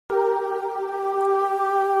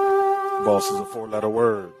Boss is a four-letter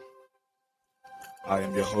word. I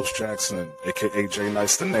am your host, Jackson, a.k.a. J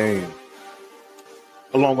Nice the Name.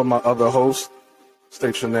 Along with my other host,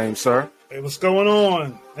 state your name, sir. Hey, what's going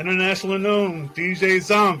on? Internationally known DJ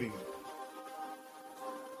Zombie.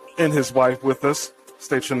 And his wife with us.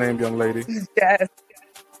 State your name, young lady. Yes.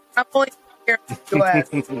 I'm only here in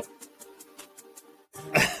the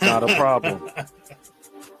US. Not a problem.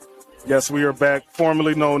 Yes, we are back,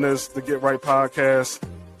 formerly known as the Get Right Podcast.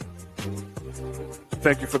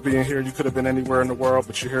 Thank you for being here. You could have been anywhere in the world,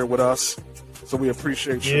 but you're here with us. So we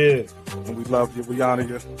appreciate you. Yeah. And we love you. We honor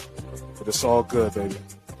you. But it's all good, baby.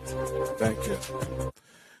 Thank you.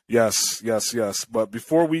 Yes. But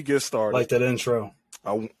before we get started. Like that intro.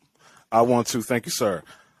 I want to, thank you, sir.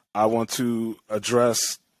 I want to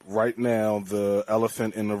address right now the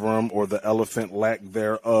elephant in the room, or the elephant lack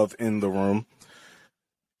thereof in the room.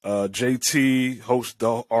 JT,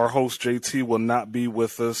 our host JT, will not be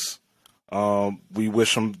with us. We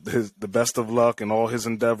wish him the best of luck in all his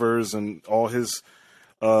endeavors and all his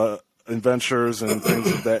adventures and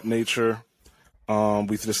things of that nature.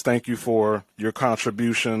 We just thank you for your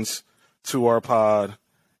contributions to our pod,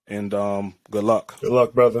 and good luck. Good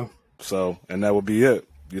luck, brother. So, and that would be it.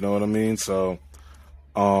 You know what I mean? So,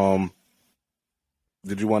 did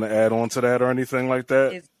you want to add on to that or anything like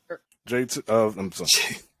that? JT, I'm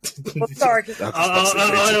sorry. Well, sorry.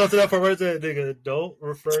 I know that part right there, nigga. Don't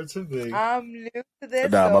refer to me. I'm new to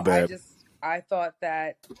this. Nah, so my bad. I thought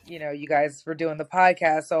that, you guys were doing the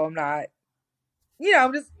podcast, so I'm not,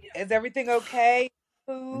 is everything okay?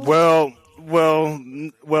 Food? Well,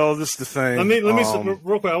 this is the thing. Let me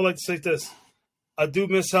real quick. I would like to say this. I do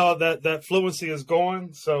miss how that fluency is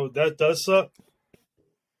going, so that does suck.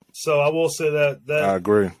 So I will say that I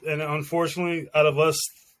agree. And unfortunately, out of the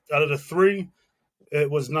three,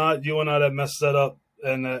 it was not you and I that messed that up,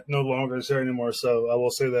 and that no longer is here anymore. So I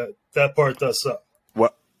will say that part does suck.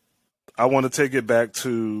 Well, I want to take it back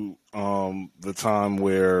to the time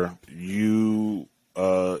where you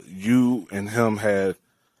and him had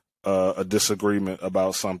a disagreement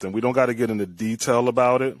about something. We don't got to get into detail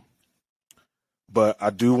about it, but I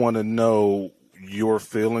do want to know your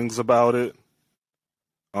feelings about it,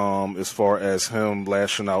 as far as him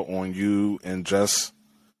lashing out on you and Jess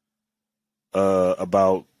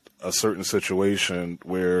about a certain situation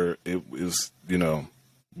where it is,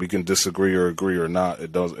 we can disagree or agree or not.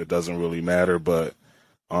 It doesn't really matter, but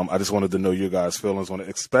I just wanted to know your guys' feelings on it.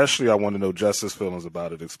 Especially, I want to know Jess's feelings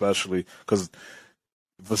about it, especially because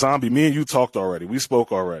for Zombie, me and you talked already. We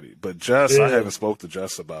spoke already, but Jess, I haven't spoke to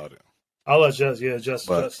Jess about it. I'll let Jess. Yeah, Jess.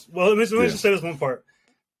 Well, let me just say this one part.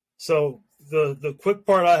 So the quick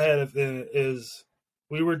part I had is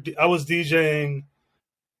I was DJing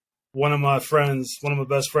one of my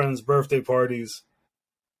best friends' birthday parties,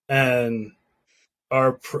 and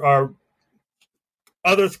our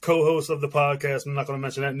other co-host of the podcast, I'm not going to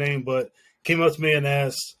mention that name, but came up to me and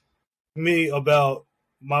asked me about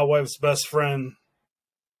my wife's best friend,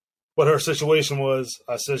 what her situation was.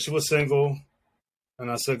 I said she was single, and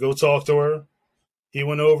I said, go talk to her. He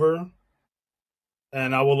went over,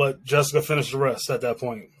 and I will let Jessica finish the rest at that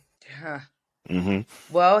point. Mm-hmm.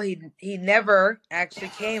 Well, he never actually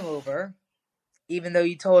came over, even though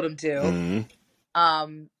you told him to.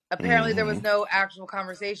 Mm-hmm. Apparently there was no actual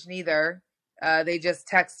conversation either. They just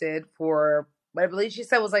texted for what I believe she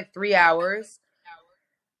said was like 3 hours.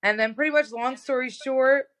 And then pretty much, long story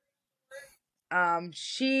short,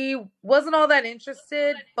 she wasn't all that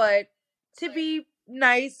interested, but to be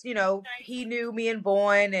nice, he knew me and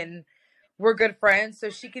Boyne and we're good friends.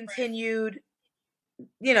 So she continued,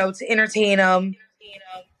 to entertain him.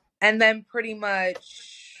 And then pretty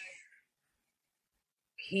much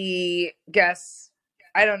he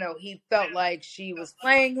felt like she was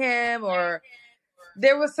playing him, or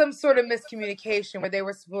there was some sort of miscommunication where they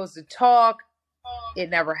were supposed to talk. It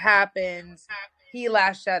never happened. He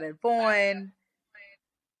lashed out at Boyne.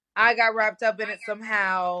 I got wrapped up in it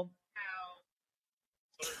somehow.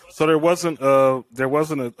 So there wasn't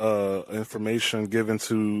information given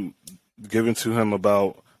to him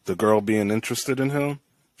about the girl being interested in him.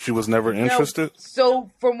 She was never interested. No.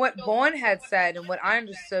 So from what Boyne had said and what I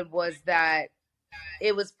understood was that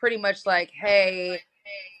it was pretty much like, hey,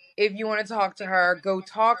 if you want to talk to her, go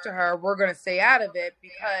talk to her. We're going to stay out of it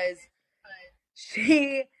because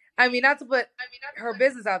not to put her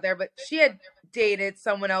business out there, but she had dated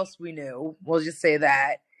someone else we knew. We'll just say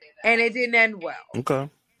that. And it didn't end well. Okay.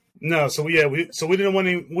 No, so we didn't want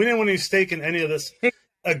any stake in any of this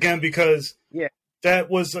again, because that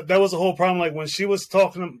was the whole problem. Like when she was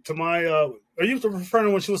talking to my, are you referring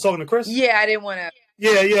to when she was talking to Chris? Yeah, I didn't want to.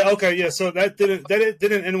 Yeah, okay, yeah. So that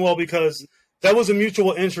didn't end well because that was a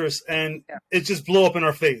mutual interest, and it just blew up in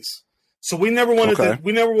our face. So we never wanted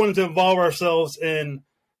to involve ourselves in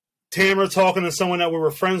Tamara talking to someone that we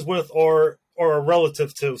were friends with or a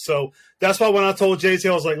relative to. So that's why when I told JT,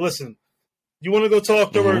 I was like, listen, you want to go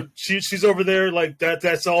talk to her? She's over there. Like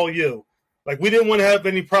that's all you. Like, we didn't want to have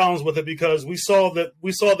any problems with it because we saw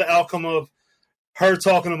the outcome of her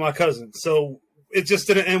talking to my cousin. So it just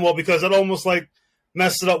didn't end well because it almost like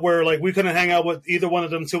messed it up where like we couldn't hang out with either one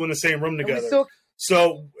of them two in the same room together.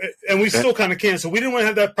 We still kind of can. So we didn't want to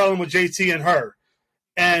have that problem with JT and her.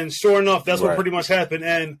 And sure enough, that's what pretty much happened.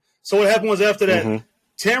 And so what happened was after that,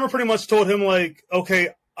 Tamara pretty much told him like, okay,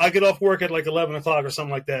 I get off work at like 11 o'clock or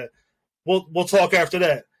something like that. We'll talk after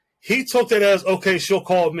that. He took that as, okay, she'll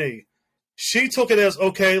call me. She took it as,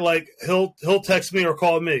 okay, like he'll text me or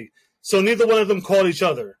call me. So neither one of them called each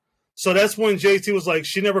other. So that's when JT was like,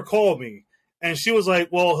 she never called me. And she was like,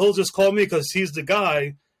 well, he'll just call me because he's the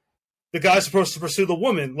guy. The guy's supposed to pursue the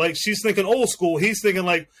woman. Like, she's thinking old school. He's thinking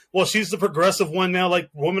like, well, she's the progressive one now. Like,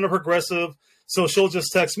 women are progressive. So she'll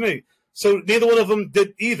just text me. So neither one of them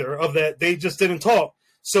did either of that. They just didn't talk.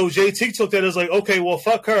 So JT took that as like, okay, well,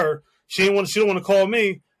 fuck her. She don't want to call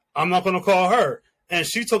me. I'm not going to call her. And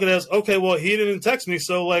she took it as, okay, well, he didn't text me.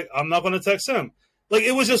 So like, I'm not going to text him. Like,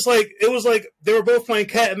 it was like they were both playing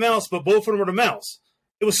cat and mouse, but both of them were the mouse.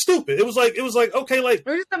 It was stupid. It was like, okay, like, it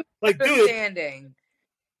was just a misunderstanding. Dude,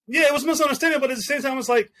 yeah, it was misunderstanding, but at the same time, it's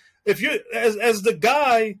like, if you, as the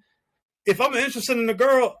guy, if I'm interested in the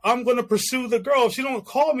girl, I'm going to pursue the girl. If she don't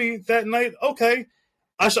call me that night, okay,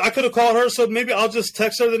 I could have called her, so maybe I'll just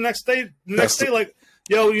text her the next day, like,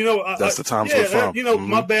 yo, you know, that's the time from. You know,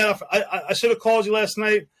 my bad. I should have called you last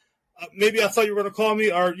night. Maybe I thought you were going to call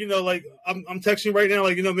me, or, you know, like, I'm texting you right now,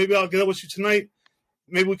 like, you know, maybe I'll get up with you tonight.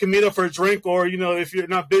 Maybe we can meet up for a drink, or, you know, if you're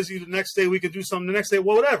not busy the next day, we could do something the next day.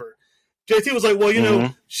 Well, whatever. JT was like, well, you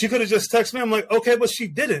know, she could have just texted me. I'm like, okay, but she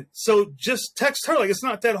didn't. So just text her. Like, it's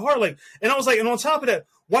not that hard. Like, and I was like, and on top of that,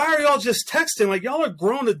 why are y'all just texting? Like, y'all are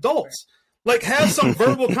grown adults. Like, have some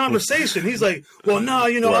verbal conversation. He's like, well, no,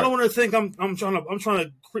 you know, I don't want her to think I'm trying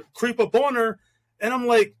to creep up on her. And I'm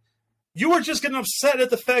like, you were just getting upset at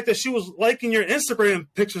the fact that she was liking your Instagram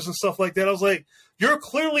pictures and stuff like that. I was like, you're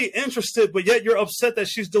clearly interested, but yet you're upset that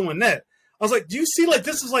she's doing that. I was like, do you see, like,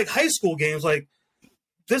 this is like high school games. Like,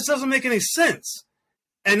 this doesn't make any sense.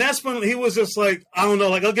 And that's when he was just like, I don't know,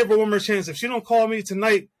 like, I'll give her one more chance. If she don't call me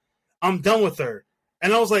tonight, I'm done with her.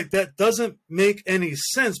 And I was like, that doesn't make any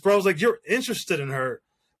sense, bro. I was like, you're interested in her.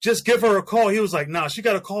 Just give her a call. He was like, nah, she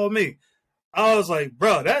got to call me. I was like,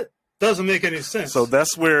 bro, that doesn't make any sense. So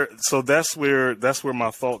that's where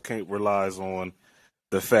my thought relies on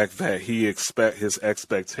the fact that his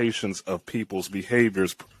expectations of people's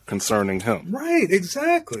behaviors concerning him. Right,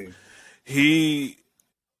 exactly.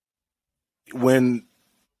 When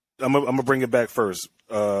I'm gonna bring it back first,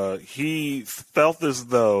 he felt as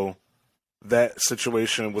though that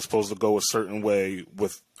situation was supposed to go a certain way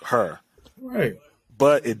with her, right?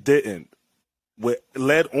 But it didn't. What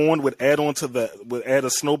add a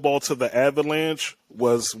snowball to the avalanche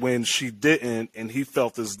was when she didn't, and he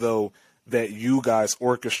felt as though that you guys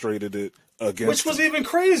orchestrated it against which was even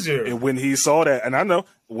crazier. And when he saw that, and I know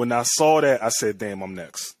when I saw that, I said, "Damn, I'm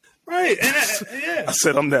next." Right, and I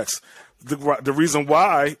said, "I'm next." The reason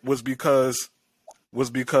why was because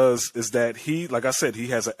is that he, like I said, he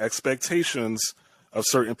has expectations of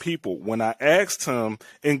certain people. When I asked him,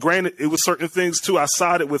 and granted, it was certain things too, I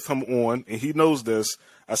sided with him on, and he knows this.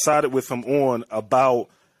 I sided with him on about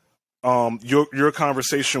your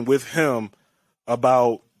conversation with him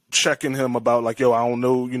about checking him about like, yo, I don't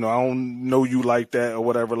know you like that or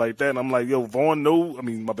whatever like that. And I'm like, yo,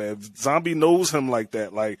 Zombie knows him like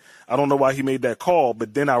that. Like, I don't know why he made that call.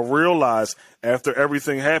 But then I realized after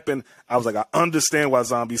everything happened, I was like, I understand why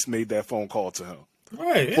Zombies made that phone call to him.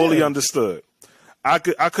 Right. Yeah. Fully understood. I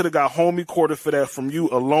could have got homie quarter for that from you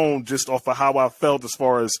alone, just off of how I felt as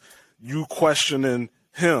far as you questioning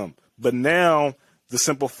him. But now the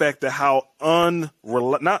simple fact that how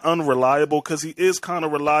not unreliable, because he is kind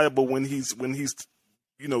of reliable when he's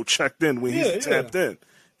checked in, when he's tapped in.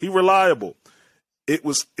 He reliable.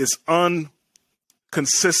 It's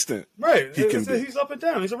inconsistent. Right. He's up and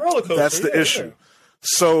down. He's a roller coaster. That's the issue. Yeah.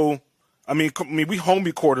 So I mean, we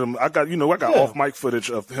homie courted him. I got off mic footage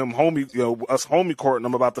of him us homie courting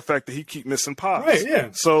him about the fact that he keep missing pods. Right.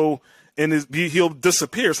 Yeah. So. And he'll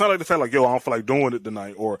disappear. It's not like the fact like, yo, I don't feel like doing it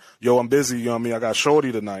tonight, or yo, I'm busy, you know what I mean? I got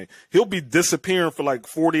shorty tonight. He'll be disappearing for like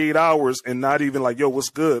 48 hours and not even like, yo, what's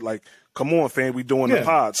good? Like, come on, fam, we doing the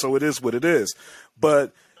pod. So it is what it is.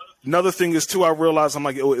 But another thing is too, I realized, I'm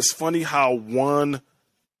like, yo, it's funny how one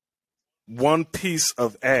piece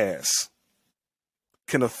of ass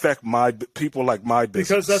can affect people like my business.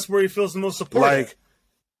 Because that's where he feels the most support.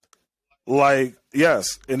 Like,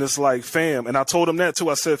 yes. And it's like, fam. And I told him that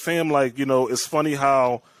too. I said, fam, like, you know, it's funny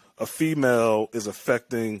how a female is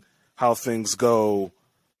affecting how things go,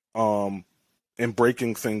 and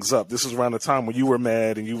breaking things up. This is around the time when you were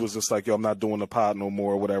mad and you was just like, yo, I'm not doing the pod no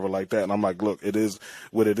more or whatever like that. And I'm like, look, it is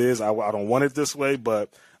what it is. I don't want it this way,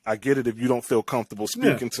 but I get it if you don't feel comfortable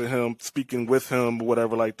speaking to him, speaking with him,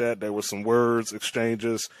 whatever like that. There were some words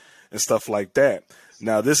exchanges and stuff like that.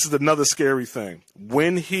 Now, this is another scary thing.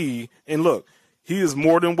 When he is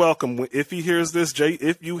more than welcome. If he hears this, Jay,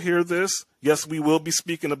 if you hear this, yes, we will be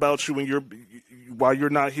speaking about you while you're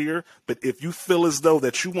not here. But if you feel as though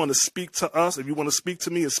that you want to speak to us, if you want to speak to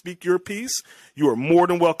me and speak your piece, you are more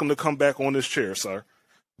than welcome to come back on this chair, sir.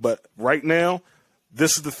 But right now,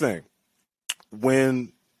 this is the thing.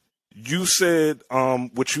 When you said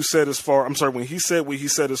what you said when he said what he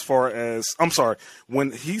said as far as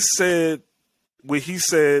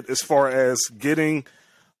getting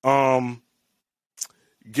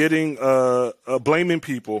blaming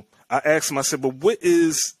people, I asked him, I said, but what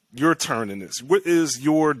is your turn in this? What is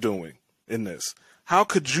your doing in this? How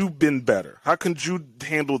could you been better? How could you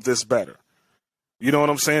handle this better? You know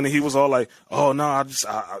what I'm saying? And he was all like, oh, no, it's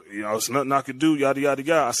nothing I could do, yada, yada,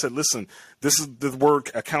 yada. I said, listen, this is the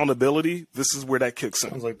word accountability. This is where that kicks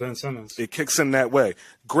in. Sounds like Ben Simmons. It kicks in that way.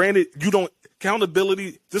 Granted,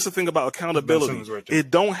 accountability, this is the thing about accountability. Right,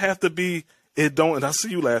 it don't have to be, and I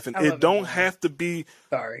see you laughing. It don't have to be.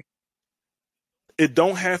 Sorry. It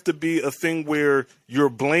don't have to be a thing where you're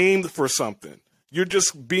blamed for something. You're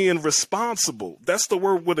just being responsible. That's the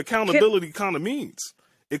word what accountability kind of means.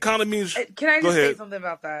 It kind of means. Can I just say something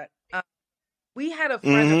about that? We had a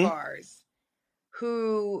friend of ours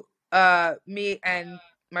who, me and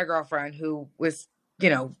my girlfriend, who was,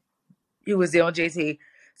 dealing with JT.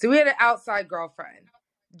 So we had an outside girlfriend,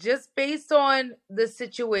 just based on the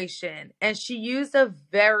situation, and she used a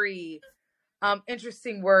very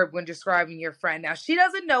interesting word when describing your friend. Now, she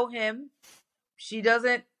doesn't know him. She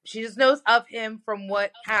just knows of him from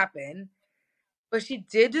what happened. But she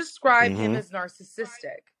did describe him as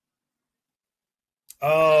narcissistic.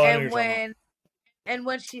 Oh, and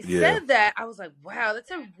when she said that, I was like, wow,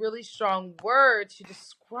 that's a really strong word to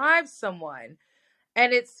describe someone.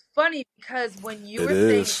 And it's funny because when you were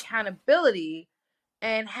saying accountability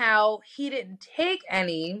and how he didn't take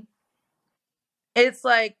any, it's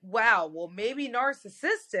like, wow, well, maybe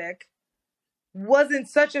narcissistic wasn't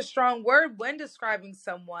such a strong word when describing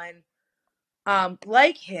someone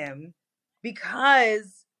like him,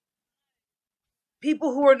 because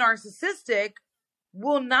people who are narcissistic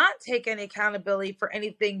will not take any accountability for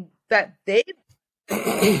anything that they've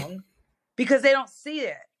done because they don't see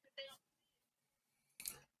it.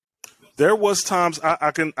 There was times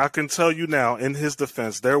I can tell you now, in his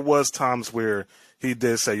defense, there was times where he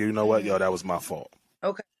did say, you know what, yo, that was my fault.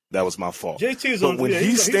 Okay. That was my fault. JT's but on. When yeah,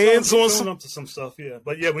 he stands on some, up to some stuff, yeah.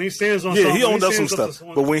 But yeah, when he stands on, he owned up some stuff.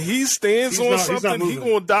 But when he stands on something, he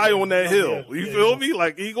gonna die on that hill. You feel me?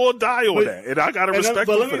 Like he gonna die on that, and I gotta respect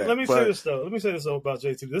him for that. Let me say this though. Let me say this though about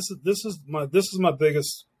JT. This is my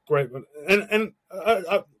biggest gripe. And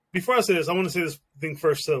I, before I say this, I want to say this thing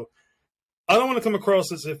first. So I don't want to come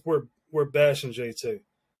across as if we're bashing JT,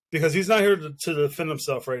 because he's not here to defend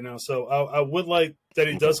himself right now. So I would like that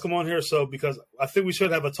he does come on here. So because I think we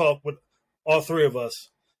should have a talk with all three of us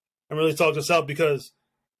and really talk this out, because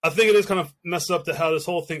I think it is kind of messed up to how this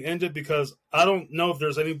whole thing ended, because I don't know if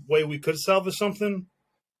there's any way we could salvage something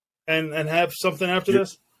and have something after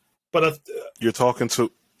this. But you're talking to,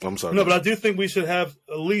 I'm sorry. No, but I do think we should have,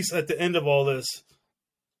 at least at the end of all this,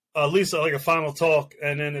 at least like a final talk.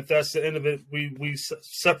 And then if that's the end of it, we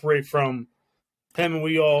separate from him and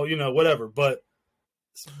we all, whatever. But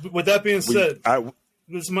with that being said,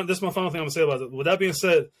 this is my final thing I'm going to say about it. With that being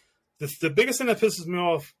said, the biggest thing that pisses me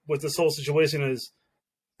off with this whole situation is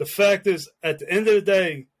the fact is, at the end of the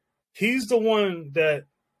day, he's the one that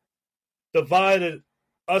divided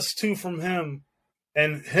us two from him,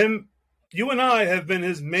 and you and I have been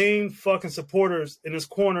his main fucking supporters in his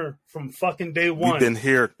corner from fucking day one. We've been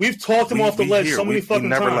here. We've talked him off the ledge so many fucking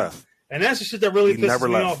never times. Left. And that's the shit that really pisses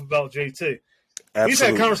me off about JT. Absolutely. We've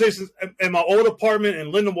had conversations in my old apartment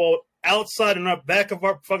in Lindenwold, outside in our back of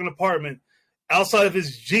our fucking apartment, outside of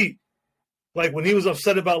his Jeep. Like when he was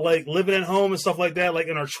upset about like living at home and stuff like that, like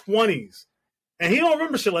in our 20s. And he don't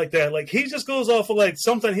remember shit like that. Like he just goes off of like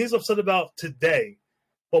something he's upset about today,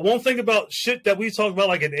 but won't think about shit that we talk about,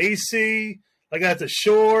 like an AC, like at the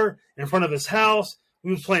shore, in front of his house.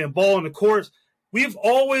 We was playing ball in the courts. We've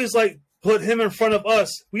always like put him in front of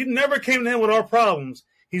us. We never came to him with our problems.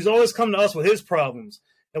 He's always come to us with his problems.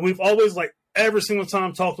 And we've always like every single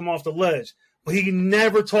time talked him off the ledge. But he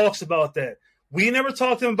never talks about that. We never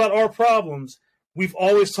talked to him about our problems. We've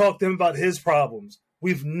always talked to him about his problems.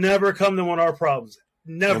 We've never come to him on our problems.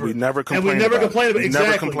 Never. And we never complained and we never about complained it. about it. We Exactly.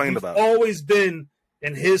 never complained about We've it. always been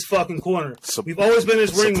in his fucking corner. We've always been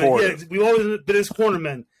his ringman. Yeah, we've always been his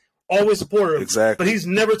cornerman. Always supported him. Exactly. But he's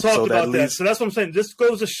never talked about that. So that's what I'm saying. This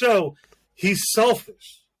goes to show he's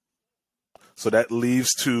selfish. So that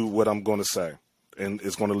leads to what I'm going to say. And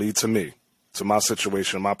it's going to lead to me, to my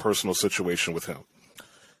situation, my personal situation with him.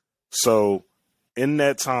 So in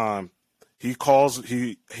that time, you called,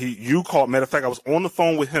 matter of fact, I was on the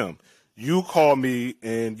phone with him. You called me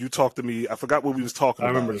and you talked to me. I forgot what we was talking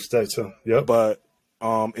about. I remember the state too. Yep. But,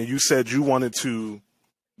 and you said you wanted to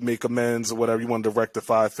make amends or whatever. You wanted to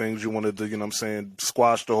rectify things. You wanted to, you know what I'm saying,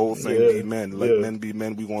 squash the whole thing, be men. Let men be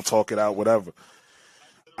men. We want to talk it out, whatever.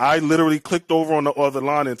 I literally clicked over on the other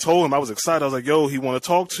line and told him, I was excited. I was like, yo, he want to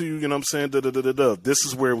talk to you. You know what I'm saying? This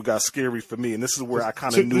is where it got scary for me. And this is where I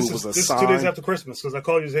kind of knew it was a sign. This is 2 days after Christmas because I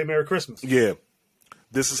called you to say Merry Christmas. Yeah.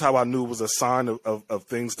 This is how I knew it was a sign of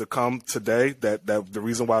things to come today, that the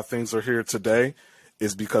reason why things are here today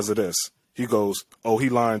is because of this. He goes, oh, he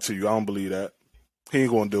lying to you. I don't believe that. He ain't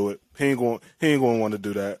going to do it. He ain't going to want to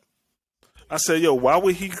do that. I said, yo, why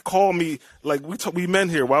would he call me? Like, we men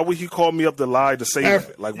here. Why would he call me up to lie to say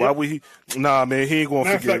that? Like, why would he? Nah, man, he ain't going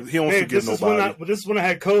to forgive. He don't forgive nobody. This is when I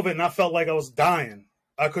had COVID and I felt like I was dying.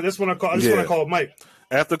 This is when I called Mike.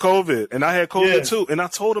 After COVID, and I had COVID too, and I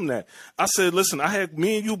told him that. I said, "Listen,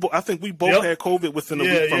 me and you. I think we both had COVID within a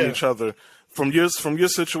week from each other, from your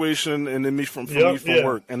situation, and then me from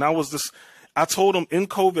work." And I told him in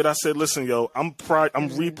COVID, I said, "Listen, yo, I'm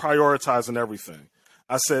reprioritizing everything."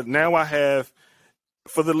 I said, now I have,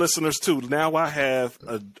 for the listeners too, now I have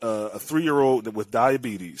a 3-year-old with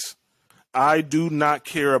diabetes. I do not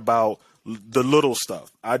care about the little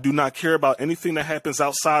stuff. I do not care about anything that happens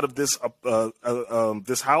outside of this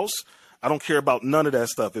this house. I don't care about none of that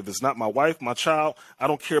stuff. If it's not my wife, my child, I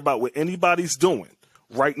don't care about what anybody's doing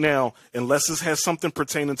right now, unless it has something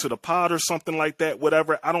pertaining to the pod or something like that,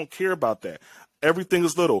 whatever. I don't care about that. Everything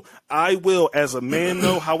is little. I will, as a man,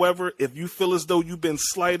 know, however, if you feel as though you've been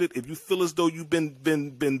slighted, if you feel as though you've been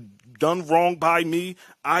done wrong by me,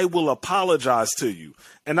 I will apologize to you.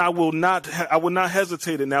 And I will not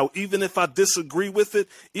hesitate it. Now, even if I disagree with it,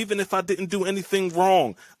 even if I didn't do anything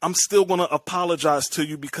wrong, I'm still going to apologize to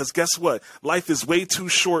you, because guess what? Life is way too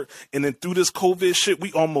short. And then through this COVID shit,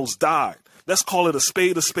 we almost died. Let's call it a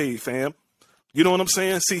spade, fam. You know what I'm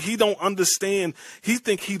saying? See, he don't understand. He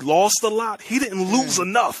think he lost a lot. He didn't lose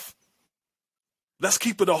enough. Let's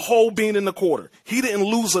keep it a whole bean in the quarter. He didn't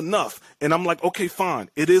lose enough. And I'm like, okay, fine.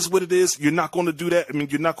 It is what it is. You're not going to do that. I mean,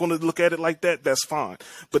 you're not going to look at it like that. That's fine.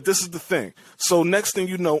 But this is the thing. So next thing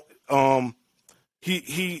you know,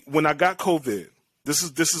 he when I got COVID, this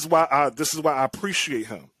is why I appreciate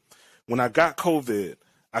him. When I got COVID,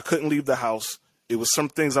 I couldn't leave the house. It was some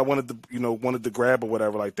things I wanted to grab or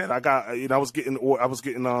whatever like that. I was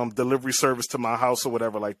getting delivery service to my house or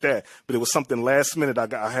whatever like that. But it was something last minute.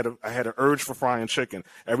 I had an urge for frying chicken.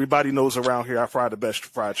 Everybody knows around here I fry the best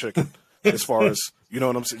fried chicken. As far as, you know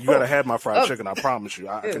what I'm saying, you gotta have my fried chicken. I promise you.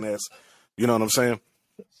 I can ask. You know what I'm saying.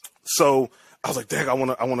 So I was like, dang, I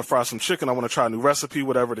want to fry some chicken. I want to try a new recipe,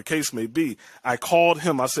 whatever the case may be. I called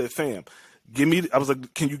him. I said, fam, I was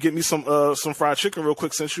like, can you get me some fried chicken real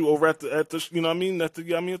quick, since you over at the you know what I mean, at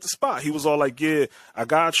the spot. He was all like, yeah, I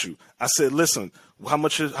got you. I said, listen, how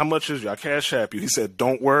much is you? I cash app you. He said,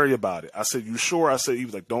 don't worry about it. I said, you sure? He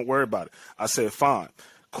was like, don't worry about it. I said, fine.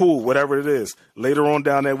 Cool, whatever it is. Later on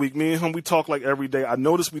down that week, me and him, we talked like every day. I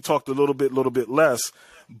noticed we talked a little bit less,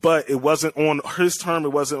 but it wasn't on his term.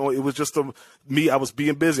 It was just me. I was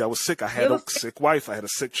being busy. I was sick. I had a sick wife. I had a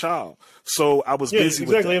sick child. So I was busy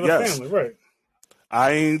with that. Yes. Family, right.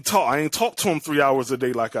 I ain't talk to him 3 hours a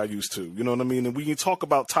day like I used to. You know what I mean? And we can talk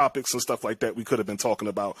about topics and stuff like that we could have been talking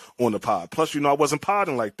about on the pod. Plus, I wasn't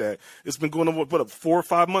podding like that. It's been going on, 4 or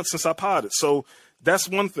 5 months since I podded. So that's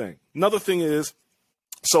one thing. Another thing is,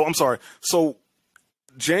 So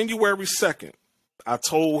January 2nd, I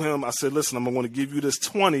told him, I said, listen, I'm going to give you this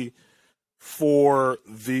 20 for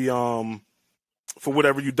the, for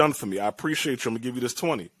whatever you done for me. I appreciate you. I'm gonna give you this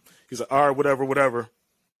 20. He's like, all right, whatever.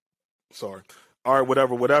 Sorry. All right,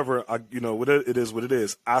 whatever. It is what it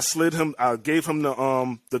is. I gave him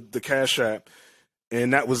the Cash App,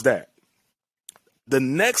 and that was that. The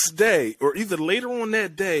next day, or either later on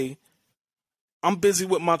that day, I'm busy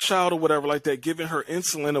with my child or whatever like that, giving her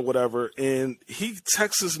insulin or whatever, and he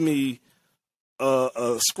texts me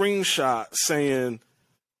a screenshot saying,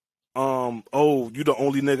 oh, you the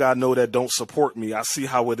only nigga I know that don't support me. I see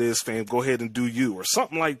how it is, fam. Go ahead and do you, or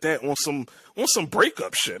something like that on some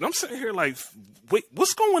breakup shit. And I'm sitting here like, wait,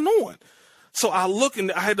 what's going on? So I look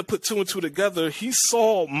and I had to put two and two together. He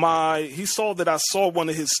saw that I saw one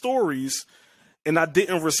of his stories and I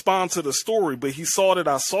didn't respond to the story, but he saw that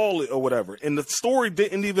I saw it or whatever. And the story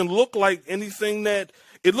didn't even look like anything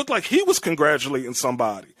it looked like he was congratulating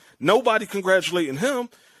somebody. Nobody congratulating him.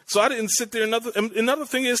 So I didn't sit there. Another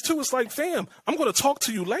thing is, too, it's like, fam, I'm going to talk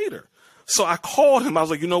to you later. So I called him. I was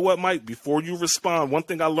like, you know what, Mike, before you respond, one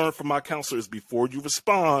thing I learned from my counselor is before you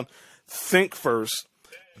respond, think first.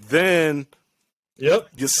 Then your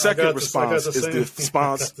second response is the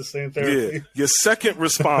response. Yeah, your second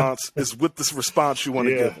response is with this response you want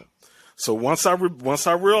to give him. So once I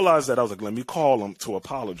realized that, I was like, let me call him to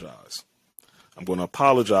apologize. I'm going to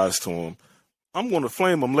apologize to him. I'm going to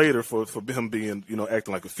flame him later for him being,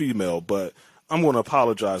 acting like a female, but I'm going to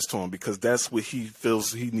apologize to him because that's what he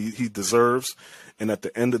feels he deserves. And at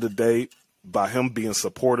the end of the day, by him being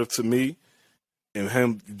supportive to me and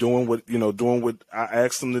him doing what I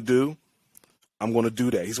asked him to do, I'm going to do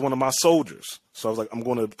that. He's one of my soldiers. So I was like, I'm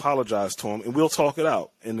going to apologize to him and we'll talk it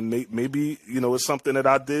out. And maybe, it's something that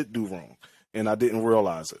I did do wrong and I didn't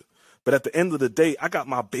realize it. But at the end of the day, I got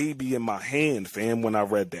my baby in my hand, fam, when I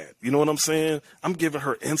read that. You know what I'm saying? I'm giving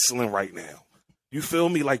her insulin right now. You feel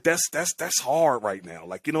me? Like that's hard right now.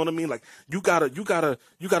 Like, you know what I mean? Like you gotta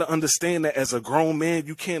understand that as a grown man,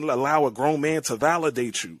 you can't allow a grown man to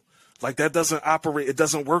validate you. Like that doesn't operate. It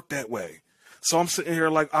doesn't work that way. So I'm sitting here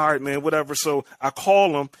like, all right, man, whatever. So I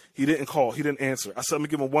call him. He didn't call. He didn't answer. I said, I'm gonna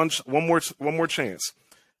give him one more chance.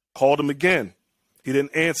 Called him again. He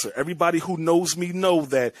didn't answer. Everybody who knows me know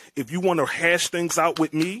that if you want to hash things out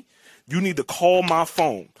with me, you need to call my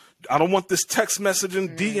phone. I don't want this text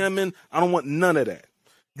messaging, DMing. I don't want none of that.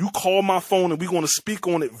 You call my phone and we're going to speak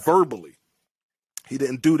on it verbally. He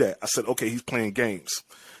didn't do that. I said, okay, he's playing games.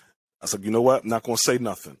 I said, you know what? I'm not going to say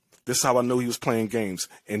nothing. This is how I know he was playing games.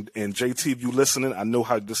 And JT, if you listening,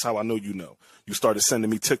 this is how I know you know. You started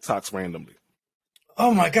sending me TikToks randomly.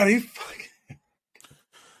 Oh my God, you fucking...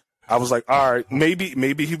 I was like, all right, maybe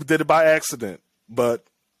he did it by accident, but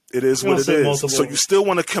it is what it is. Multiple. So you still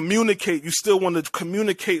want to communicate. You still want to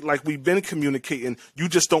communicate like we've been communicating. You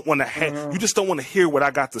just don't want to you just don't want to hear what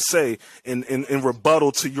I got to say in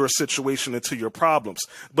rebuttal to your situation and to your problems.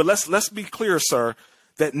 But let's be clear, sir,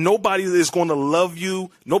 that nobody is going to love you.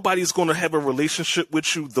 Nobody is going to have a relationship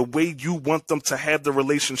with you the way you want them to have the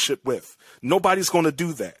relationship with. Nobody's going to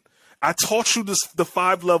do that. I taught you the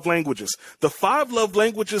 5 love languages. The 5 love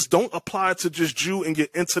languages don't apply to just you and your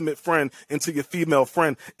intimate friend and to your female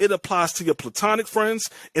friend. It applies to your platonic friends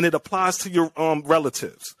and it applies to your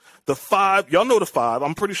relatives. The 5, y'all know the 5.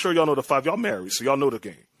 I'm pretty sure y'all know the 5. Y'all married, so y'all know the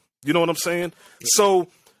game. You know what I'm saying? So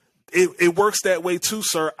it works that way too,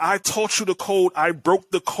 sir. I taught you the code. I broke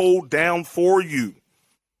the code down for you.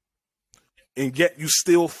 And yet you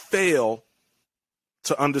still fail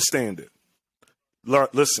to understand it.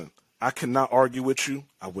 Listen. I cannot argue with you.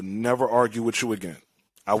 I would never argue with you again.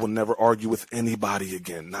 I will never argue with anybody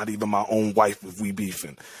again, not even my own wife if we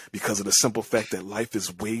beefing, because of the simple fact that life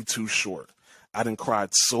is way too short. I done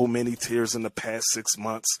cried so many tears in the past 6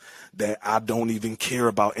 months that I don't even care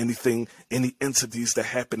about anything, any entities that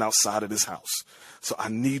happen outside of this house. So I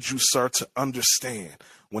need you, sir, to understand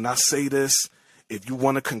when I say this, if you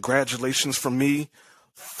want a congratulations from me,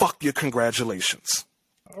 fuck your congratulations.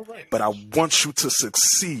 All right. But I want you to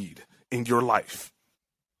succeed in your life.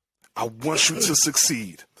 I want you to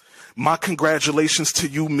succeed. My congratulations to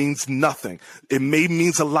you means nothing. It may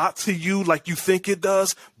means a lot to you like you think it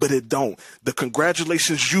does, but it don't. The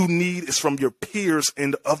congratulations you need is from your peers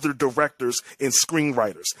and other directors and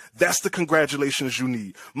screenwriters. That's the congratulations you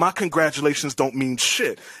need. My congratulations don't mean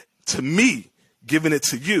shit. To me, giving it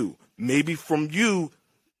to you, maybe from you,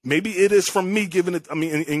 maybe it is from me giving it, I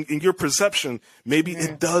mean, in your perception, maybe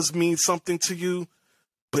it does mean something to you,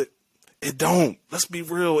 but it don't. Let's be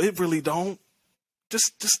real. It really don't.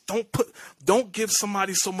 Just don't give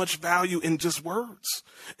somebody so much value in just words.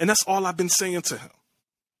 And that's all I've been saying to him.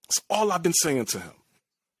 That's all I've been saying to him.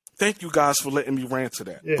 Thank you guys for letting me rant to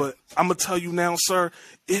that. Yeah. But I'm gonna tell you now, sir,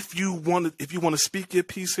 if you want to speak your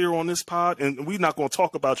piece here on this pod, and we're not gonna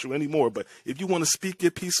talk about you anymore, but if you want to speak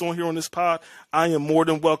your piece on here on this pod, I am more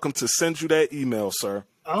than welcome to send you that email, sir.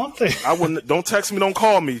 I don't think I wouldn't. Don't text me. Don't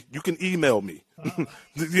call me. You can email me. You know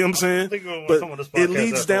what I'm saying? But it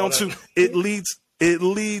leads down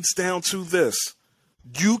to this.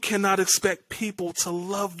 You cannot expect people to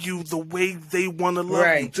love you the way they want to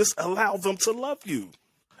love you. Just allow them to love you.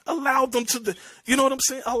 Allow them to, you know what I'm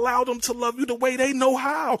saying? Allow them to love you the way they know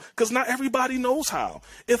how, because not everybody knows how.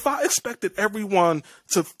 If I expected everyone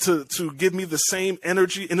to give me the same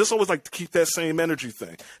energy, and it's always like to keep that same energy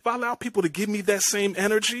thing. If I allow people to give me that same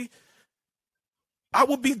energy, I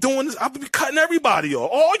would be doing this. I would be cutting everybody off.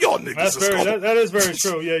 All y'all niggas. That is very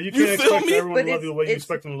true. Yeah, you can't expect everyone to love you the way you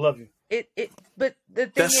expect them to love you. But the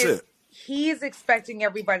thing is, he's expecting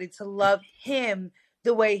everybody to love him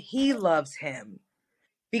the way he loves him,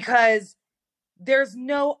 because there's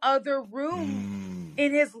no other room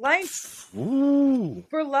in his life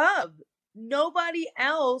for love. Nobody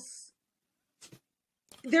else.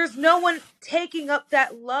 There's no one taking up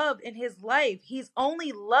that love in his life. He's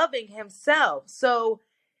only loving himself. So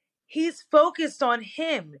he's focused on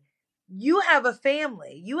him. You have a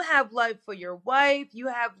family. You have love for your wife. You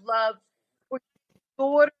have love for your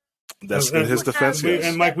daughter. That's in his defense.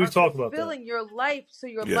 And Mike, we've talked about that. Fulfilling your life, so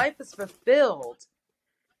your life is fulfilled.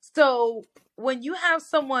 So when you have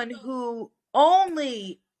someone who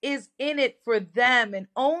only is in it for them and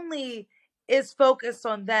only is focused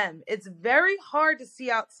on them, it's very hard to see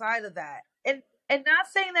outside of that. And not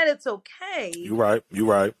saying that it's okay. You're right.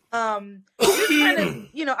 Just kind of,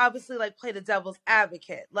 obviously like play the devil's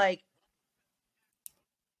advocate. Like,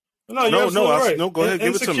 No, right. No, go ahead.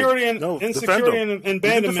 Give it to me. Insecurity and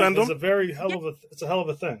abandonment is it's a hell of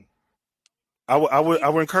a thing. I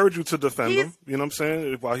would encourage you to defend him. You know what I'm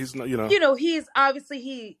saying? While he's not, he's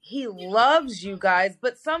obviously he loves you guys,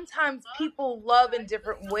 but sometimes people love in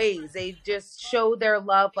different ways. They just show their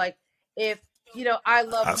love. Like if I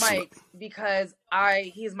love Mike because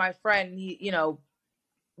he's my friend.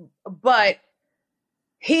 But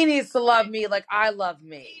he needs to love me like I love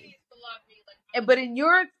me. But in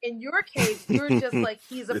your case, you're just like,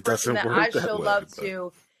 he's a person that I show love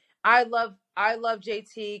to. I love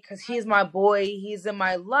JT because he's my boy. He's in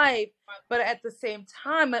my life. But at the same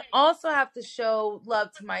time, I also have to show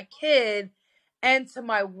love to my kid and to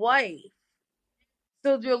my wife.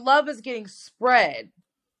 So your love is getting spread.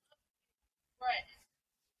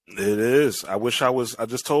 It is. I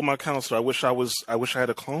just told my counselor, I wish I had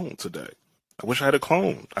a clone today. I wish I had a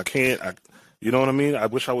clone. I can't. You know what I mean? I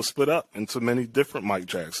wish I was split up into many different Mike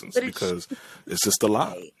Jacksons because it's just a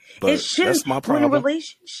lot. But that's my problem. When a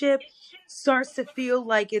relationship starts to feel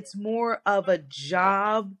like it's more of a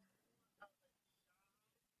job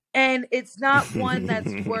and it's not one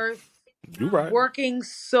that's worth working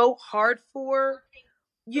so hard for,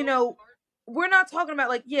 we're not talking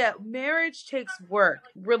about marriage takes work.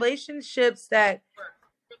 Relationships that,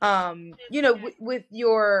 with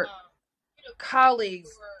your colleagues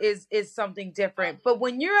is something different. But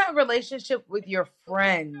when you're in a relationship with your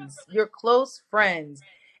friends, your close friends,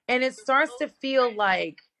 and it starts to feel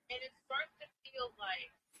like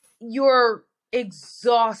you're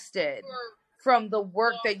exhausted from the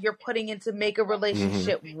work that you're putting in to make a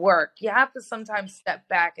relationship work, you have to sometimes step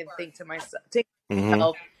back and think to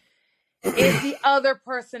yourself, is the other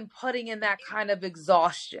person putting in that kind of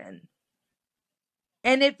exhaustion?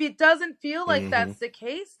 And if it doesn't feel like that's the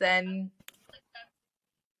case, then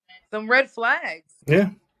some red flags.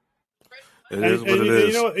 Yeah. It is what it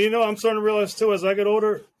is. I'm starting to realize too, as I get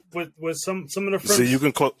older, with some of the friends. See, you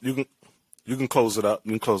can close it up.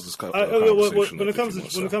 You can close this conversation. When it comes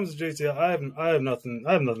to JT, I have nothing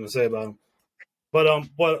to say about him. But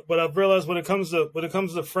I've realized when it comes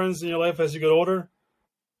to friends in your life as you get older,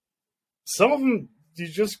 some of them you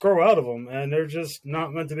just grow out of them, and they're just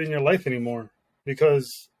not meant to be in your life anymore.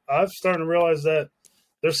 Because I've started to realize that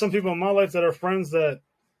there's some people in my life that are friends that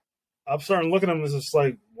I'm starting to look at them as just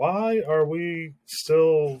like, why are we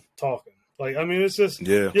still talking? Like, I mean, it's just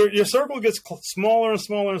your circle gets smaller and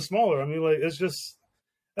smaller and smaller. I mean, like that's just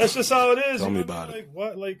how it is. Tell me about it. Like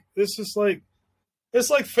what? Like it's just like it's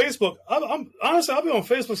like Facebook. I'm honestly, I'll be on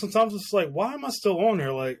Facebook sometimes. It's like, why am I still on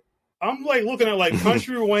there? Like I'm like looking at like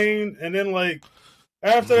Country Wayne, and then like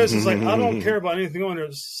after this, it's like I don't care about anything on there.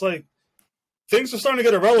 It's like. Things are starting to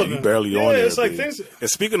get irrelevant. You barely on there. It's like things. And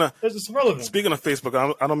speaking of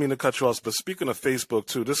Facebook, I don't mean to cut you off, but speaking of Facebook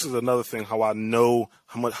too, this is another thing how I know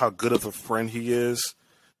how good of a friend he is.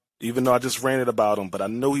 Even though I just ranted about him, but I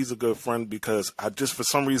know he's a good friend because for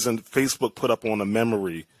some reason Facebook put up on a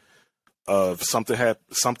memory of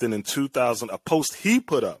something in 2000, a post he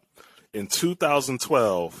put up in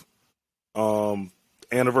 2012,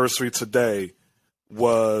 anniversary today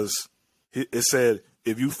it said,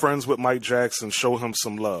 if you friends with Mike Jackson, show him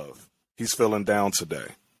some love. He's feeling down today.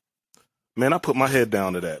 Man, I put my head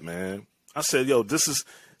down to that, man. I said, yo,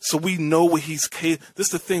 so we know what he's this is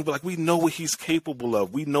the thing, but like we know what he's capable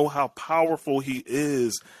of. We know how powerful he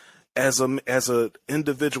is. as a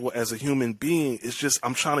individual, as a human being. It's just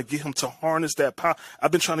I'm trying to get him to harness that power.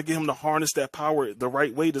 I've been trying to get him to harness that power the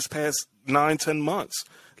right way this past 9-10 months.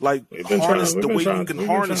 Like harness the way you can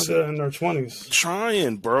harness it in our 20s.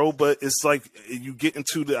 Trying, bro, but it's like you get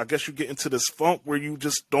into this funk where you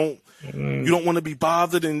just don't you don't want to be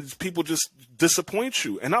bothered, and people just disappoint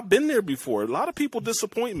you. And I've been there before. A lot of people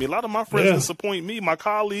disappoint me. A lot of my friends disappoint me, my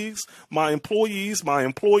colleagues, my employees, my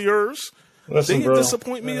employers. Listen, they bro,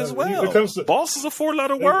 disappoint me as well. Boss is a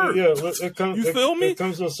 4-letter word. You feel me? It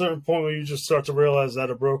comes to a certain point where you just start to realize that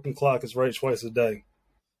a broken clock is right twice a day.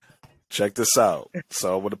 Check this out.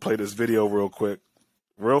 So I want to play this video real quick.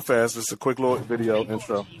 Real fast. Just a quick little video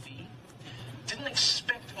intro. Didn't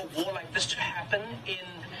expect a war like this to happen in,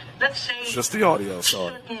 let's say, just the audio,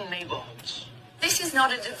 sorry. Certain neighborhoods. This is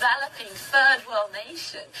not a developing third world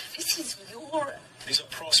nation. This is Europe. These are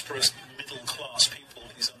prosperous middle-class people.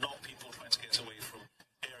 These are not people trying to get away from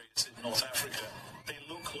areas in North Africa. They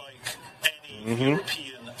look like any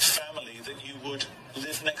European family that you would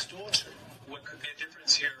live next door to. What could be a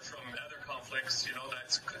difference here from other conflicts,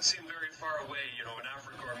 that could seem very far away, in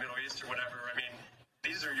Africa or Middle East or whatever. I mean,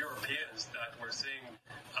 these are Europeans that we're seeing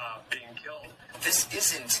being killed. This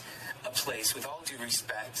isn't a place, with all due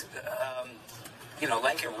respect,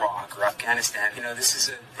 like Iraq or Afghanistan. This is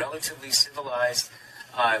a relatively civilized,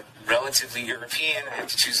 relatively European. I have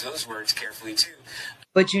to choose those words carefully, too.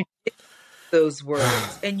 But you did those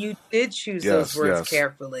words, and you did choose those words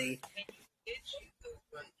carefully.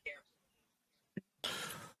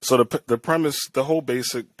 So the premise, the whole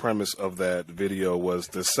basic premise of that video was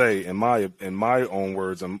to say, in my own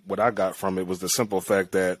words, and what I got from it was the simple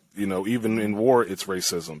fact that, even in war, it's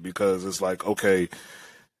racism, because it's like, okay,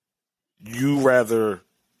 you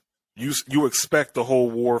expect the whole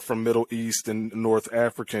war from Middle East and North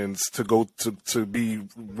Africans to go to be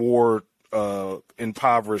war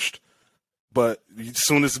impoverished. But as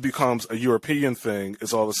soon as it becomes a European thing,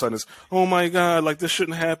 it's all of a sudden it's, oh my God, like this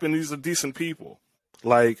shouldn't happen. These are decent people.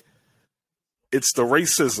 Like, it's the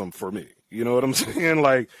racism for me. You know what I'm saying?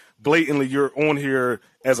 Like, blatantly, you're on here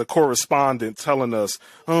as a correspondent telling us,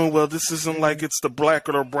 oh, well, this isn't like it's the black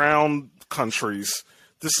or the brown countries.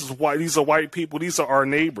 This is white. These are white people. These are our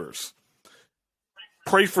neighbors.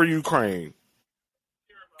 Pray for Ukraine.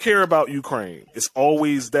 Care about Ukraine. It's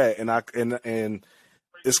always that. And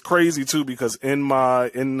it's crazy too, because in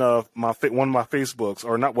one of my Facebooks,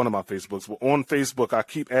 or not one of my Facebooks, but on Facebook, I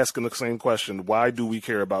keep asking the same question: why do we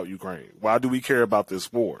care about Ukraine? Why do we care about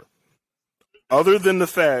this war? Other than the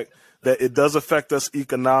fact that it does affect us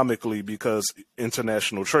economically because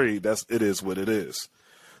international trade, it is what it is.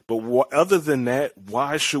 But other than that,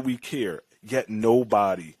 why should we care? Yet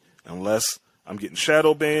nobody, unless I'm getting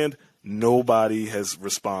shadow banned, nobody has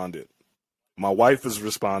responded. My wife has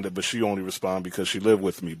responded, but she only responded because she lived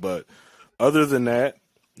with me. But other than that,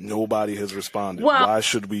 nobody has responded. Well, why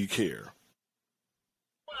should we care?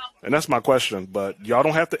 And that's my question. But y'all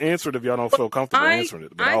don't have to answer it if y'all don't feel comfortable answering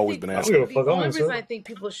it. But I've always been asking. The only reason I think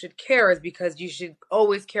people should care is because you should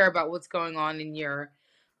always care about what's going on in your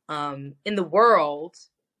in the world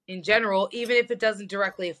in general, even if it doesn't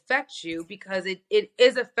directly affect you, because it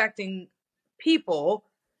is affecting people.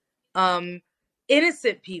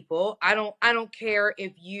 Innocent people. I don't care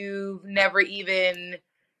if you've never even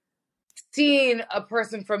seen a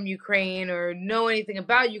person from Ukraine or know anything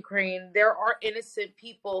about Ukraine. There are innocent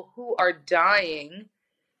people who are dying,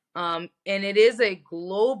 and it is a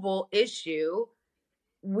global issue.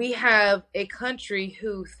 We have a country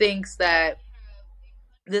who thinks that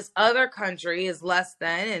this other country is less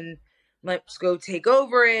than, and let's go take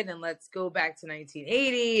over it, and let's go back to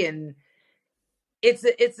 1980, and it's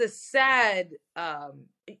a sad.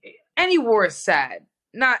 Any war is sad.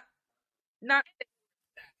 Not.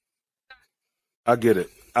 I get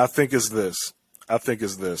it. I think it's this.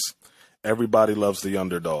 Everybody loves the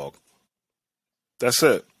underdog. That's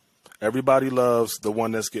it. Everybody loves the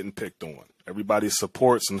one that's getting picked on. Everybody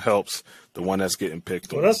supports and helps the one that's getting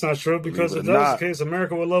picked on. Well, that's not true, because if that was the case,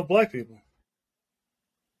 America would love black people.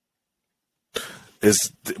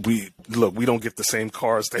 We don't get the same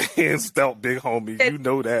cards to hands dealt, big homie. You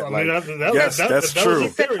know that. That's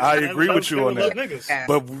true. I agree with you on that.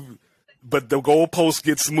 But the goalpost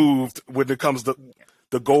gets moved when it comes to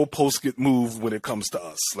the goalposts get moved when it comes to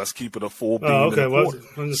us. Let's keep it a full beam. Oh, okay. Well,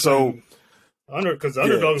 because the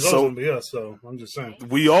underdogs always going to be us. So I'm just saying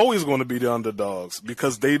we always going to be the underdogs,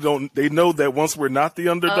 because they know that once we're not the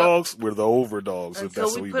underdogs, we're the overdogs. If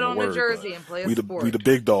that's we even put on a word, a jersey and play a sport. We the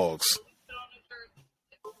big dogs.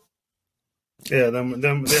 Yeah, then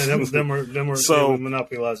we're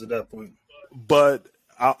monopolized at that point. But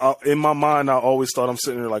in my mind, I always thought I'm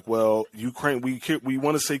sitting there like, well, Ukraine, we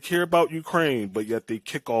want to say care about Ukraine, but yet they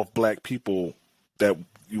kick off black people that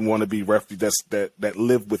you want to be refugees that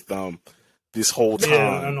live with them this whole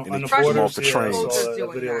time, and they the kick them borders, off the trains.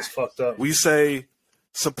 That video was fucked up. We say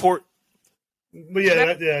support. But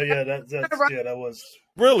that was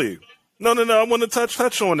Really. No. I want to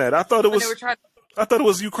touch on that. I thought it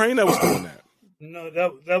was Ukraine that was doing that. No,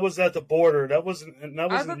 that was at the border. That wasn't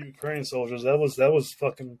Ukraine soldiers. That was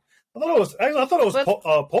fucking. I thought it was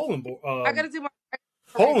Poland. I gotta do my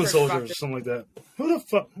Poland soldiers or something like that. Who the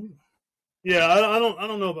fuck? Yeah, I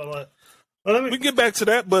don't know about that. But we can get back to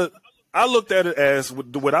that, but I looked at it as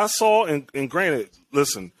what I saw, and granted,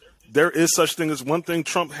 listen, there is such thing as one thing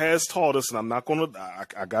Trump has taught us, and I'm not going to.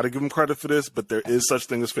 I got to give him credit for this, but there is such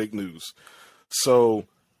thing as fake news. So.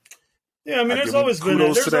 Yeah, I mean, there's always been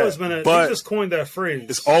that. He just coined that phrase.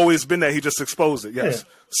 It's always been that. He just exposed it. Yes.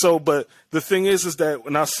 Yeah. So, but the thing is that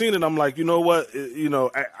when I seen it, I'm like, you know what?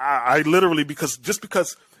 I literally because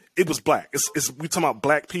it was black. We talking about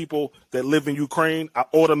black people that live in Ukraine. I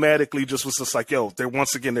automatically just was just like, yo, they're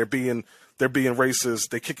being racist.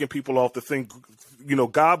 They're kicking people off the thing.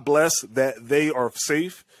 God bless that they are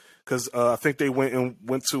safe. Because I think they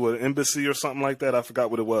went to an embassy or something like that. I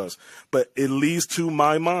forgot what it was. But it leads to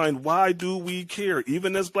my mind, why do we care?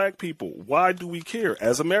 Even as black people, why do we care?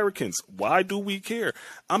 As Americans, why do we care?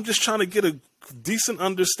 I'm just trying to get a decent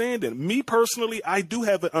understanding. Me personally, I do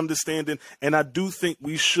have an understanding, and I do think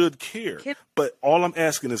we should care. But all I'm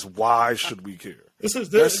asking is, why should we care?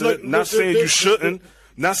 Not saying you shouldn't.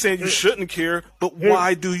 Not saying you shouldn't care, but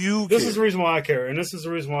why do you care? This is the reason why I care, and this is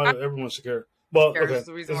the reason why everyone should care. Well, okay. This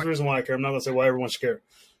is the reason why I care. I'm not going to say why everyone should care.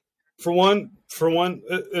 For one,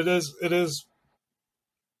 it is,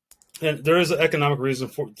 and there is an economic reason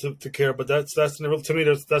to care, but that's to me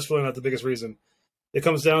that's really not the biggest reason. It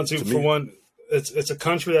comes down to for one, it's a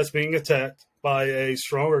country that's being attacked by a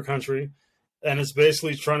stronger country, and it's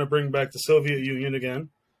basically trying to bring back the Soviet Union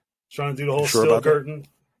again, trying to do the whole steel curtain.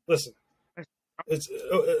 Listen. It's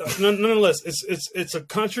nonetheless. It's a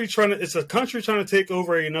country trying to take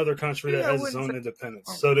over another country that has its own independence.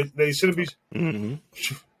 So they shouldn't be. Mm-hmm.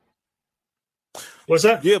 What's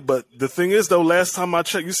that? Yeah, but the thing is, though, last time I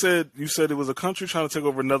checked, you said it was a country trying to take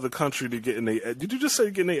over another country to get in a. Did you just say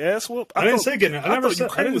getting their ass whooped? I didn't say getting. I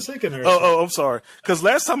didn't say getting. Oh, I'm sorry. Because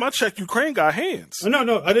last time I checked, Ukraine got hands.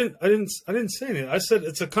 No, I didn't say anything. I said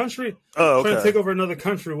it's a country trying to take over another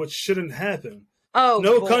country, which shouldn't happen.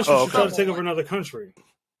 No country should try to take over another country.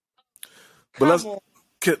 But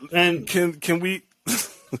can we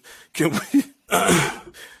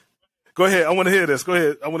go ahead? I want to hear this. Go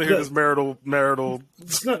ahead. I want to hear this marital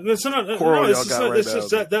It's not quarrel y'all got right now. It's just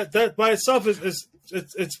that by itself is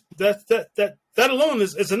that alone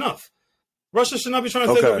is enough. Russia should not be trying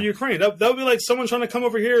to take over Ukraine. That would be like someone trying to come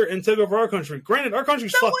over here and take over our country. Granted, our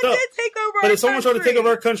country's fucked up. But if someone tried to take over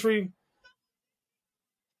our country.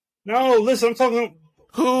 No, listen, I'm talking.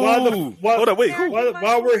 Hold on, wait.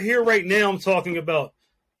 While we're here right now, I'm talking about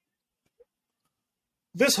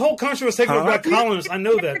this whole country was taken over by colonists. I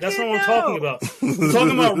know that. That's not what I'm talking about. I'm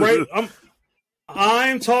talking about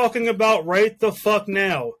I'm talking about right the fuck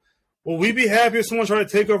now. Will we be happy if someone tried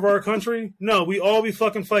to take over our country? No, we all be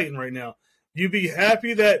fucking fighting right now. You'd be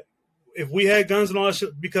happy that if we had guns and all that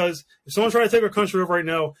shit, because if someone tried to take our country over right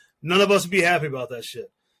now, none of us would be happy about that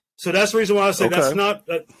shit. So that's the reason why I say that's not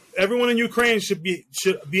everyone in Ukraine should be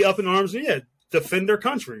up in arms and defend their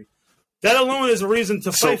country. That alone is a reason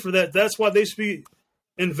to fight for that. That's why they should be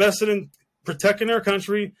invested in protecting their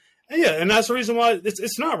country. And that's the reason why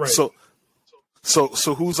it's not right. So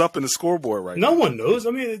who's up in the scoreboard right now? No one knows.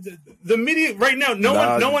 I mean, the media right now,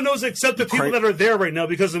 no one knows except the people that are there right now,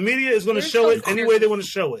 because the media is going to show it any way they want to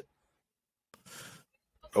show it.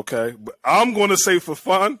 Okay, but I'm going to say for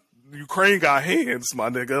fun, Ukraine got hands, my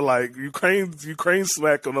nigga. Like Ukraine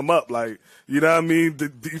smacking them up. Like, you know what I mean? The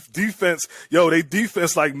defense, they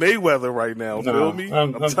defense like Mayweather right now. Feel me?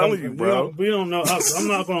 I'm telling you, bro. We don't know. I'm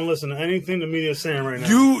not going to listen to anything the media is saying right now.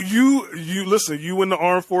 You listen. You in the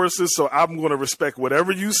armed forces, so I'm going to respect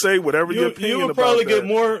whatever you say, whatever your opinion. You will probably get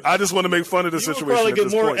more. I just want to make fun of the situation. You will probably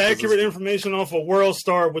get more accurate information off of World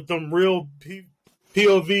Star with them real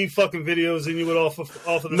POV fucking videos than you would off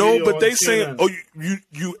of the no, but they saying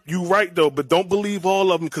you right though, but don't believe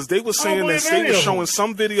all of them, because they were saying that they were showing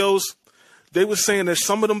some videos. They were saying that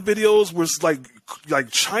some of them videos was like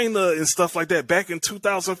China and stuff like that back in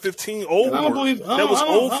 2015. Old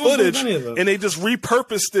footage, and they just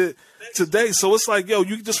repurposed it today. So it's like,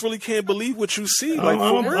 you just really can't believe what you see. I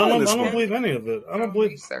don't believe any of it. I don't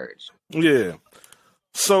believe research. Yeah.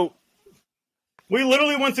 So we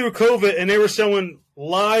literally went through COVID, and they were showing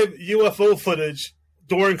live UFO footage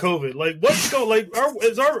during COVID. Like, what's going? Like,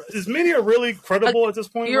 is media really credible at this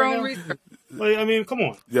point? Your right own now? research. Like, I mean, come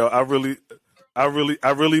on. Yo, I really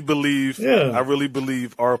believe. Yeah. I really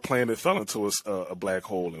believe our planet fell into a black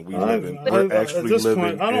hole, and we're at actually this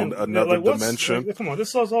living point, in another dimension. Like, come on,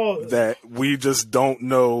 this is all that we just don't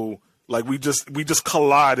know. Like we just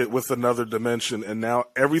collided with another dimension, and now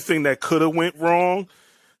everything that could have went wrong,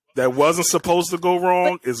 that wasn't supposed to go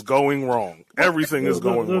wrong, is going wrong. Everything is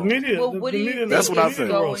going wrong. Media, Well, what do you think That's what I is think.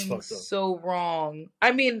 going so wrong?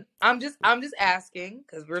 I mean, I'm just asking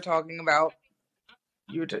because we're talking about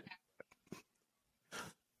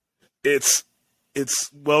It's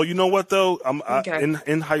well, you know what though? Okay.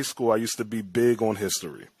 In high school, I used to be big on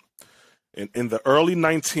history. In the early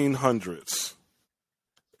 1900s,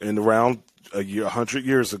 and around 100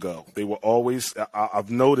 years ago, they were always. I've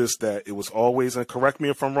noticed that it was always, and correct me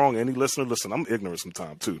if I'm wrong. Any listener, listen, I'm ignorant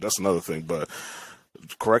sometimes too. That's another thing, but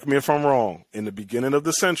correct me if I'm wrong. In the beginning of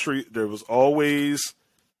the century, there was always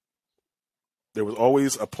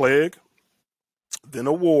a plague, then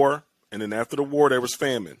a war, and then after the war, there was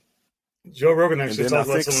famine. Joe Rogan actually And then talks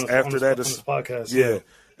I about think some after that on his podcast. Yeah.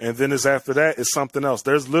 And then after that is something else.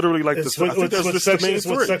 There's literally like It's I think there's just the main it's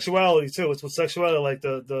with three. sexuality too. It's with sexuality, like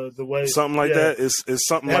the way Something like that is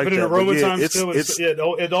something like happened that. in the Roman But yeah, times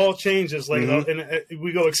too. It all changes. Like and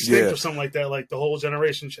we go extinct or something like that. Like the whole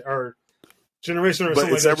generation or something like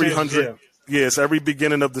it's that. every changes. 100. Yeah, it's every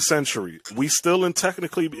beginning of the century. We still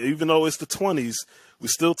technically, even though it's the 20s, we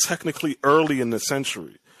still technically early in the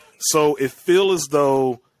century. So it feels as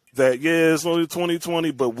though that it's only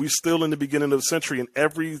 2020, but we still in the beginning of the century. And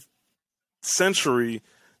every century,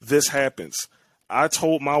 this happens. I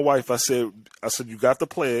told my wife, I said, you got the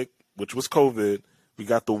plague, which was COVID. We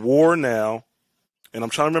got the war now. And I'm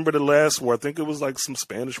trying to remember the last war. I think it was like some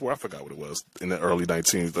Spanish war. I forgot what it was in the early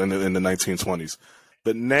 1920s.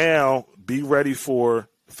 But now, be ready for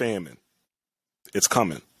famine. It's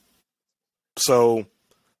coming. So,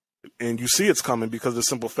 and you see it's coming because of the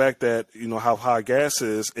simple fact that, you know, how high gas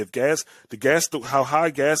is. How high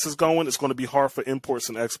gas is going, it's going to be hard for imports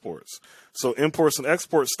and exports. So imports and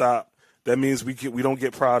exports stop. That means we don't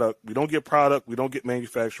get product. We don't get product. We don't get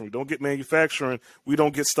manufacturing. We don't get manufacturing. We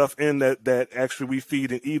don't get stuff in that actually we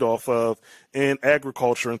feed and eat off of in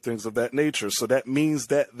agriculture and things of that nature. So that means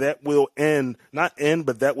that will not end,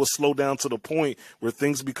 but that will slow down to the point where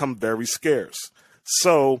things become very scarce.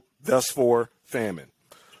 So thus for famine.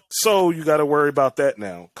 So you got to worry about that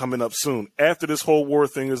now coming up soon. After this whole war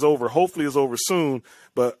thing is over, hopefully it's over soon.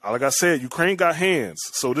 But like I said, Ukraine got hands.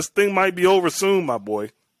 So this thing might be over soon, my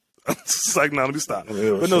boy. It's like, no, let me stop.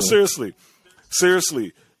 But no, seriously,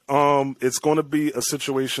 it's going to be a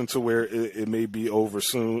situation to where it may be over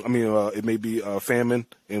soon. I mean, it may be famine,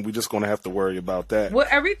 and we're just going to have to worry about that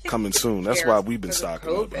coming soon. That's why we've been stocking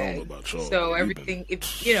up. I don't know about y'all. So everything,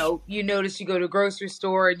 if you notice you go to a grocery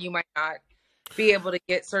store and you might not be able to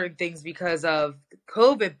get certain things because of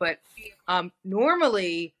COVID, but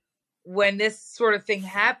normally when this sort of thing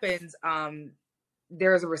happens,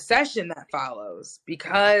 there's a recession that follows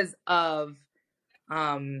because of,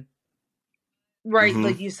 like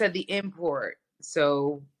you said, the import.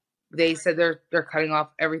 So they said they're cutting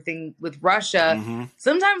off everything with Russia.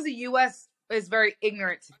 Sometimes the U.S. is very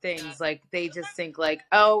ignorant to things. Like they just think like,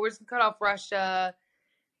 oh, we're just gonna cut off Russia.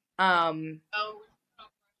 But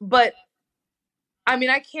I mean,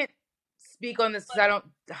 I can't speak on this because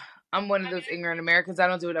I'm one of those ignorant Americans. I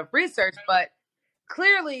don't do enough research, but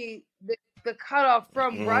clearly the cutoff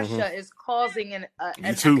from Russia is causing an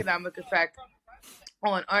economic effect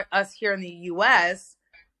on us here in the U.S.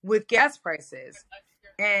 with gas prices.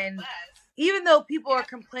 And even though people are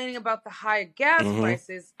complaining about the high gas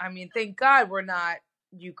prices, I mean, thank God we're not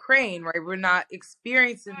Ukraine, right? We're not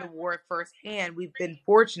experiencing the war firsthand. We've been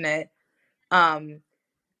fortunate, enough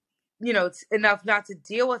not to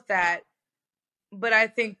deal with that. But I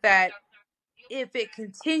think that if it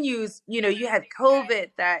continues, you had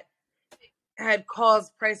COVID that had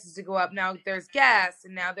caused prices to go up. Now there's gas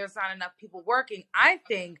and now there's not enough people working. I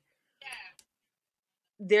think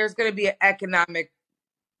there's going to be an economic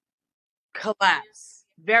collapse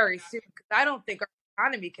very soon because I don't think our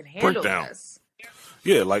economy can handle this.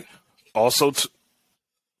 Yeah, like also too,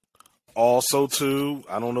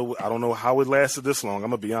 I don't know how it lasted this long.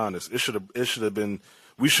 I'm gonna be honest. We should have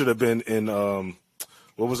been in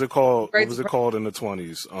what was it called? What was it called in the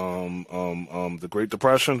 20s? The Great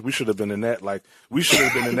Depression. We should have been in that like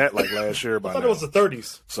last year. I thought it was the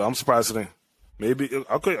 30s. So I'm surprised it. Maybe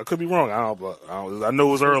I could be wrong. I know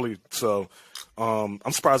it was early. So I'm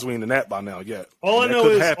surprised we ain't in that by now yet. All I know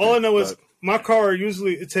is my car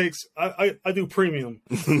usually it takes. I do premium.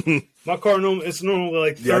 My car it's normally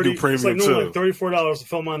like 30. Yeah, I do premium it's like normally too. like $34 to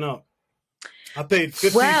fill mine up. I paid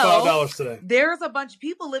 $55 today. There's a bunch of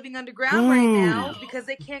people living underground right now because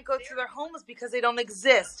they can't go to their homes because they don't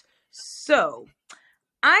exist. So,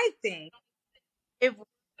 I think if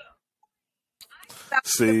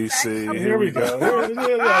See, here we go.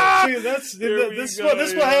 See, this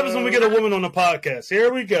is what happens when we get a woman on the podcast.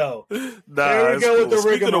 Here we go. There we go with the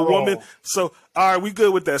Speaking of rigmarole. women, so all right, we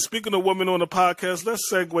good with that. Speaking of women on the podcast, let's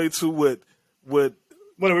segue to what What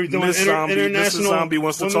are we doing? Miss Zombie, International Mrs. Zombie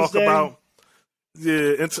wants to Women's talk Day? about.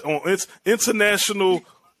 Yeah, it's International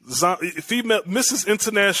Female Mrs.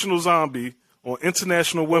 International Zombie on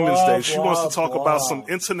International Women's Day. She wants to talk about some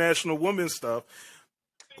international women stuff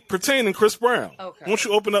pertaining Chris Brown. Okay. Why don't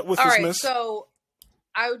you open up with all this, right, Miss? so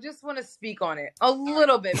I just want to speak on it a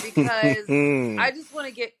little bit because I just want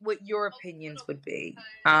to get what your opinions would be.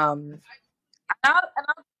 And I'll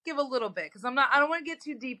give a little bit because I don't want to get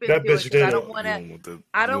too deep into it because I don't want to.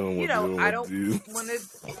 I don't want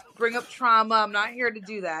to bring up trauma. I'm not here to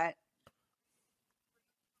do that.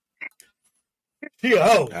 She a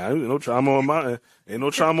hoe. Ain't no trauma on my She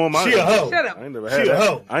a hoe. Shut up. I ain't never had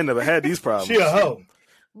that. I ain't never had these problems. She a hoe.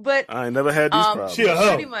 But I ain't never had these problems. She a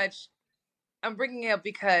hoe. pretty much, I'm bringing it up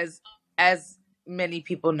because, as many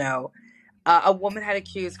people know, a woman had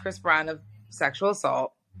accused Chris Brown of sexual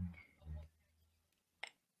assault.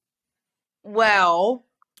 Well,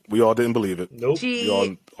 We all didn't believe it. Nope. We all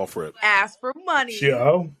she offer it. asked for money. She a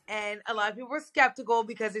hoe. And a lot of people were skeptical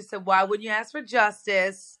because they said, why wouldn't you ask for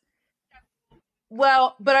justice?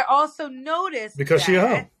 Well, but I also noticed Because she a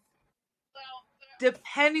hoe.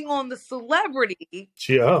 depending on the celebrity,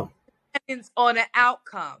 She a hoe. depends on an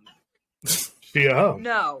outcome. She a hoe.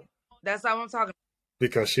 No, that's not what I'm talking about.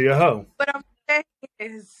 Because she a hoe. What I'm saying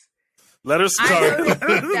is, Let us I start. noticed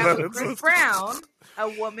that with Chris Brown, a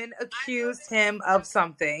woman accused him of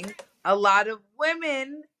something. A lot of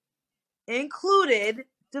women, included,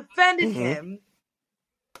 defended him.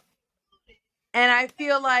 And I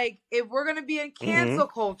feel like if we're going to be in cancel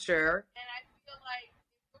culture,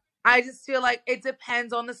 I just feel like it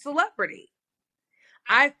depends on the celebrity.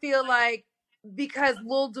 I feel like because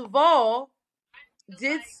Lil Duval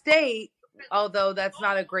did state, although that's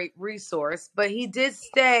not a great resource, but he did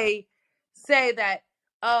say that,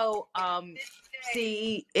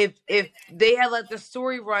 see, if they had let the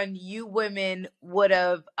story run, you women would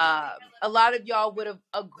have, a lot of y'all would have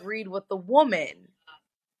agreed with the woman.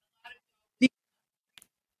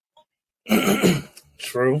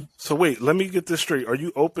 True. So wait, let me get this straight. Are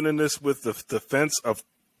you opening this with the defense of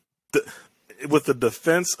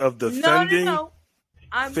defending? No.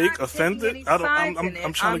 I'm fake not taking offended? any I don't- I'm- sides I'm- in it.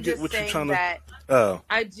 I'm trying to get just what you're saying trying to- that Oh,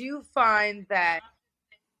 I do find that.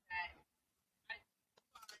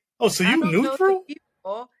 Oh, so I you don't know neutral? the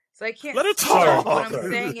people, so I can't. Let her say talk. it. What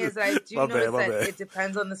I'm saying is, I do My bad, notice my that bad. it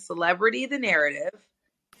depends on the celebrity, the narrative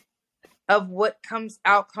of what comes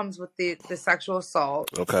with the sexual assault,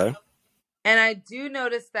 okay. and I do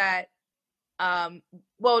notice that, not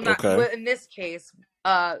Okay. but in this case,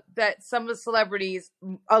 that some of the celebrities,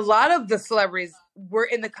 a lot of the celebrities were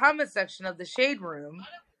in the comment section of the Shade Room,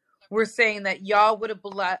 were saying that y'all would have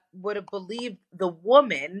believed the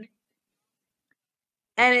woman,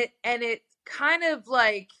 and it kind of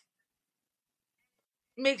like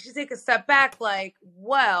makes you take a step back, like,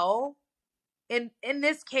 well, in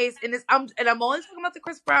this case, I'm only talking about the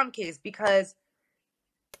Chris Brown case because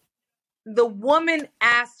the woman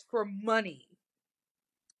asked for money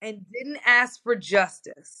and didn't ask for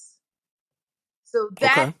justice. So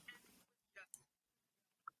that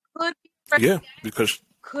could be Yeah, because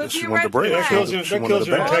could she be a wanted red to break. That flag. kills your- She that wanted kills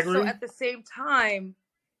it your back. integrity. Also, at the same time,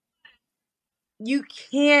 you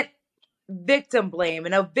can't victim blame,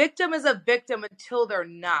 and a victim is a victim until they're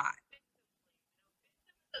not.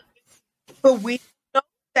 But we know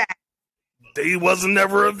that. They wasn't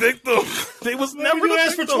never a victim. They was Never never you a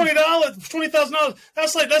ask for victim. $20,000.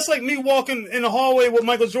 That's like me walking in the hallway with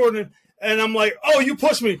Michael Jordan, and I'm like, "Oh, you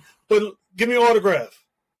pushed me, but give me an autograph."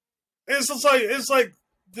 It's like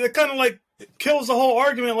that kind of like kills the whole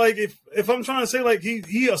argument. Like if I'm trying to say like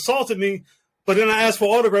he assaulted me, but then I asked for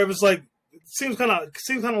an autograph, it's like it seems kind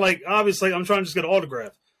of like obviously I'm trying to just get an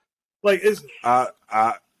autograph. Like it's I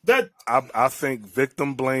that think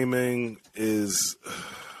victim blaming is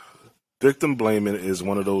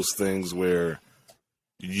one of those things where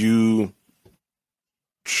you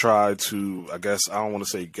try to, I guess, I don't want to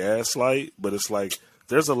say gaslight, but it's like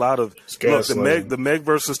there's a lot of look, the Meg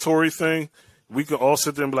versus Tory thing. We can all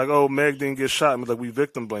sit there and be like, "Oh, Meg didn't get shot," and be like, we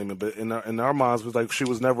victim blaming. But in our minds, was like she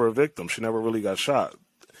was never a victim. She never really got shot.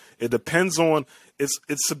 It depends on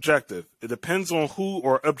it's subjective. It depends on who,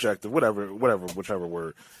 or objective, whichever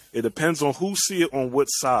word. It depends on who see it on what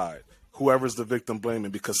side. Whoever's the victim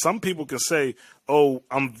blaming, because some people can say, "Oh,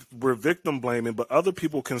 we're victim blaming," but other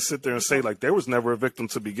people can sit there and say, like, there was never a victim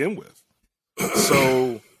to begin with.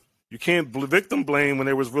 So you can't victim blame when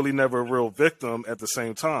there was really never a real victim at the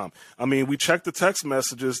same time. I mean, we checked the text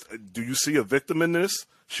messages. Do you see a victim in this?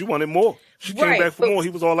 She wanted more. She came back for more. He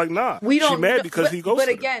was all like, "Nah." She mad because he ghosted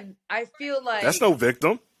her. But again, I feel like that's no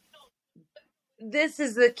victim. This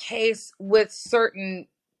is the case with certain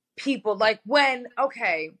people. Like when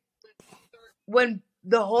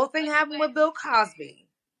the whole thing happened with Bill Cosby.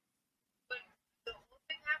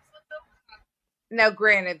 Now,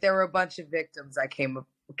 granted, there were a bunch of victims that came up.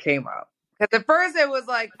 Because at first it was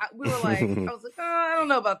like, I was like, oh, I don't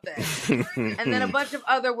know about that. And then a bunch of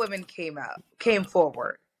other women came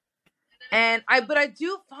forward. But I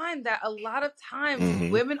do find that a lot of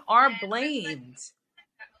times women are blamed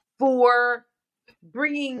for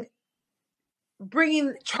trying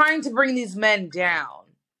to bring these men down.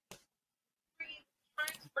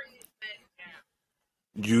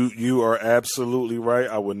 You are absolutely right.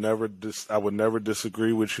 I would never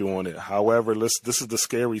disagree with you on it. However, this is the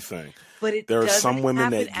scary thing. But there are some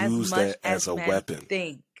women that use that as a weapon.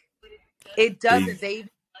 It doesn't. They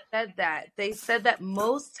said that. They said that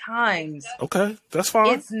most times. Okay, that's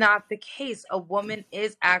fine. It's not the case. A woman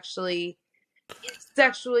is actually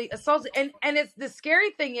sexually assaulted, and it's the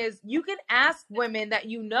scary thing is you can ask women that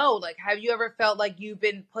like, have you ever felt like you've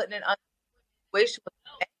been put in an situation with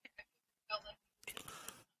men?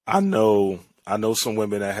 I know some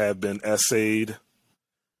women that have been essayed,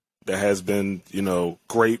 that has been,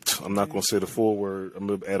 raped. I'm not going to say the full word. I'm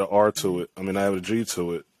going to add an R to it. I mean, I have a G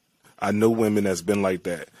to it. I know women that's been like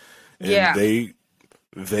that. And they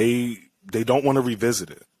don't want to revisit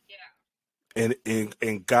it. Yeah.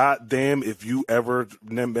 And goddamn, if you ever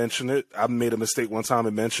mention it, I made a mistake one time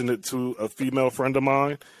and mentioned it to a female friend of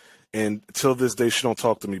mine. And till this day, she don't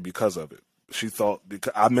talk to me because of it. She thought,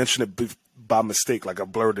 because I mentioned it by mistake, like I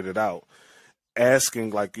blurted it out, asking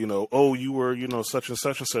like, oh, you were, such and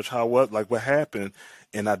such, what happened?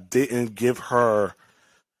 And I didn't give her,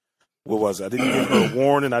 what was it? I didn't give her a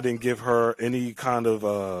warning. I didn't give her any kind of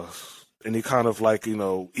like,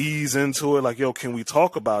 ease into it. Like, yo, can we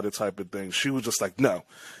talk about it type of thing? She was just like, no,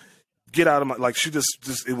 get out of my, like, she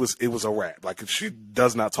just it was a wrap. Like, she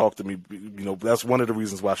does not talk to me. That's one of the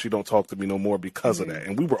reasons why she don't talk to me no more, because of that.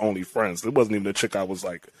 And we were only friends. It wasn't even a chick I was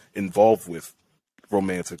like involved with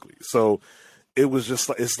romantically. So it was just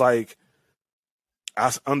like, it's like,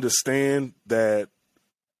 I understand that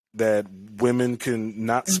women can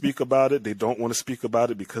not speak about it. They don't want to speak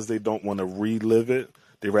about it because they don't want to relive it.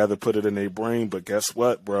 They rather put it in their brain. But guess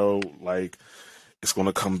what, bro? Like, it's going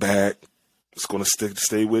to come back. It's going to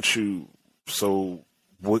stay with you. So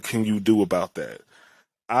what can you do about that?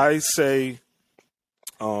 I say,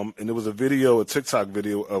 and there was a TikTok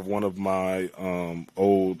video of one of my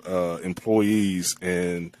old employees,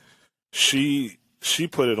 and she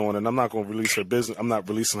put it on, and I'm not going to release her business. I'm not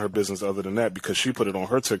releasing her business other than that, because she put it on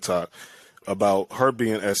her TikTok about her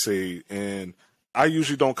being essayed. And I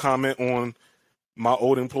usually don't comment on my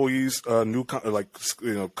old employees' content,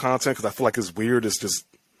 because I feel like it's weird. It's just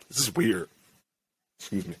weird.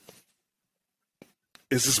 Excuse me.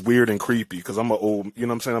 It's just weird and creepy, because I'm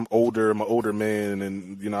I'm older. I'm an older man,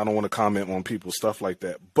 and I don't want to comment on people's stuff like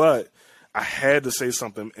that. But I had to say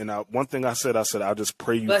something, and one thing I said, I just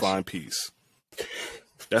pray you find peace.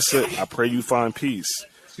 That's it. I pray you find peace.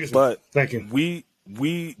 But thank you. We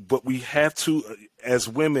have to, as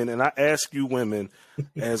women, and I ask you women,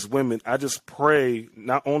 as women, I just pray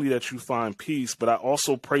not only that you find peace, but I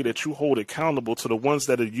also pray that you hold accountable to the ones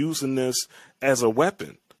that are using this as a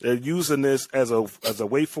weapon. They're using this as a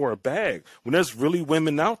way for a bag. When there's really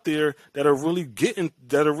women out there that are really getting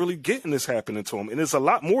this happening to them, and it's a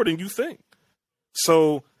lot more than you think.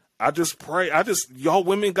 So I just pray. Y'all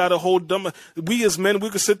women got to hold them. We as men, we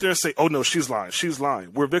could sit there and say, oh no, she's lying.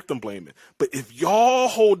 We're victim blaming. But if y'all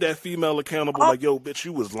hold that female accountable, like, yo, bitch,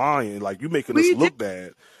 you was lying. Like, you making us look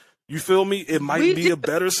bad. You feel me? It might be a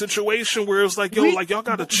better situation where it's like, yo, y'all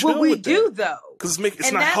got to chill with that. We do, though. Because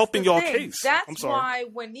it's not helping y'all case. That's why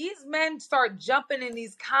when these men start jumping in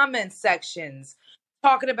these comment sections,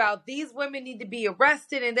 talking about these women need to be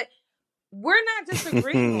arrested, and that, we're not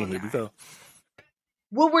disagreeing on that.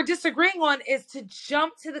 What we're disagreeing on is to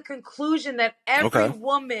jump to the conclusion that every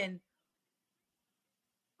woman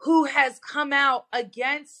who has come out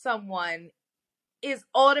against someone is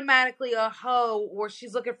automatically a hoe, or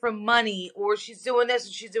she's looking for money, or she's doing this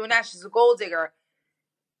and she's doing that, she's a gold digger,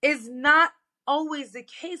 is not always the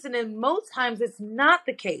case. And in most times it's not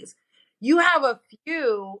the case. You have a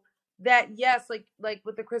few that, yes, like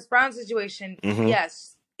with the Chris Brown situation,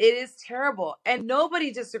 yes, it is terrible. And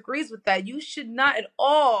nobody disagrees with that. You should not at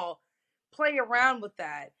all play around with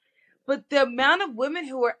that. But the amount of women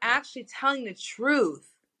who are actually telling the truth,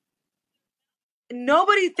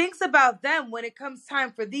 nobody thinks about them when it comes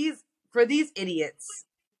time for these idiots.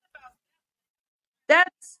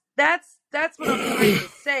 That's what I'm trying to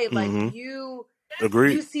say. Like you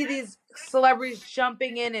see these celebrities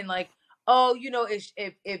jumping in and like, oh, you know,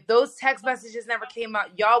 if those text messages never came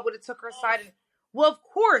out, y'all would have took her side. And, well, of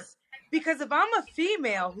course, because if I'm a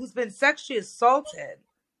female who's been sexually assaulted,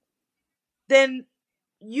 then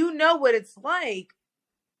you know what it's like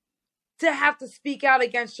to have to speak out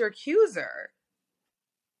against your accuser.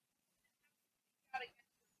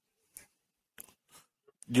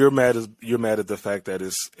 You're mad at the fact that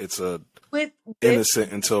it's a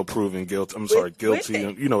innocent until proven guilty. I'm sorry, guilty.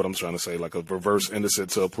 You know what I'm trying to say, like a reverse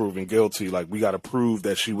innocent till proven guilty. Like we got to prove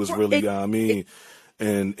that she was really,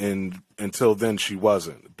 and until then she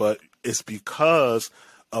wasn't. But it's because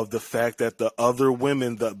of the fact that the other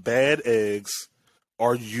women, the bad eggs,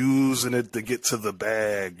 are using it to get to the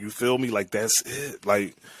bag. You feel me? Like that's it.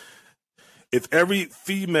 Like if every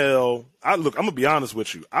female, I'm gonna be honest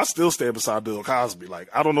with you. I still stand beside Bill Cosby. Like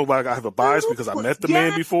I don't know why I have a bias because I met the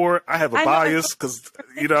man before. I have a bias because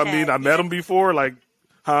you know what I mean. I met him before. Like,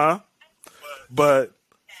 But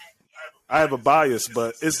I have a bias.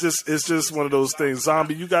 But it's just one of those things.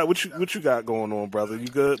 Zombie, you got what you got going on, brother? You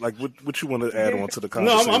good? Like what you want to add on to the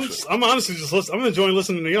conversation? No, I'm honestly just listening. I'm enjoying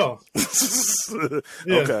listening to y'all.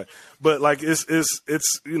 Okay, but like it's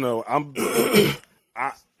you know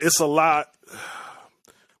it's a lot.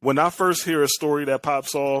 When I first hear a story that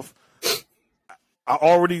pops off,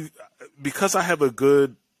 because I have a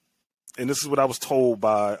good, and this is what I was told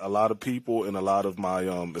by a lot of people and a lot of my,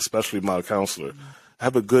 especially my counselor, I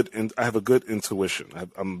have a good intuition.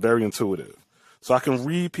 I'm very intuitive, so I can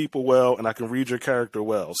read people well and I can read your character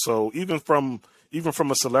well. So even from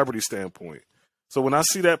a celebrity standpoint, so when I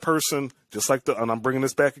see that person, just like and I'm bringing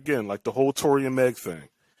this back again, like the whole Tory and Meg thing,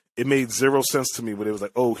 it made zero sense to me when it was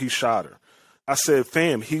like, oh, he shot her. I said,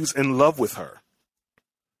 fam, he's in love with her.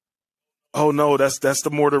 Oh no, that's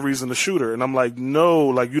the more the reason to shoot her. And I'm like, no,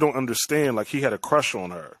 like you don't understand. Like he had a crush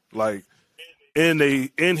on her. Like, and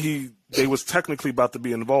they was technically about to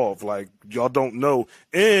be involved. Like y'all don't know.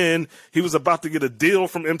 And he was about to get a deal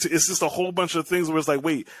from MTV. It's just a whole bunch of things where it's like,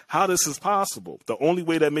 wait, how this is possible? The only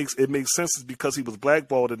way that makes sense is because he was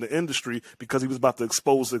blackballed in the industry because he was about to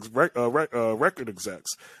expose record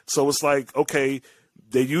execs. So it's like, okay,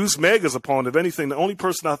 they used Meg as a pawn. If anything, the only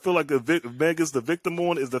person I feel like Meg is the victim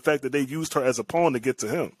on is the fact that they used her as a pawn to get to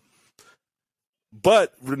him.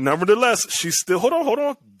 But nevertheless, she still hold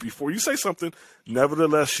on before you say something.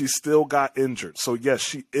 Nevertheless, she still got injured. So yes,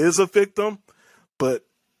 she is a victim, but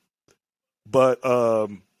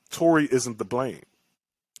Tory isn't to blame.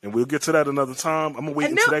 And we'll get to that another time. I'm gonna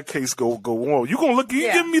wait until that case go on. You gonna look?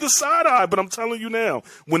 You giving me the side eye, but I'm telling you now,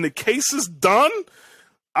 when the case is done,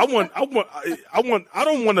 I don't want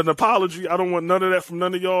an apology. I don't want none of that from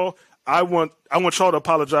none of y'all. I want y'all to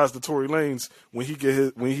apologize to Tory Lanez when he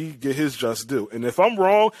get his just due. And if I'm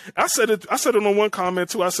wrong, I said it on one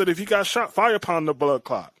comment too. I said if he got shot, fire upon the blood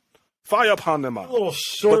clot, fire upon them out. A little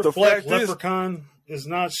short black leprechaun is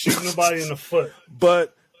not shooting nobody in the foot.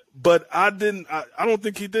 But I don't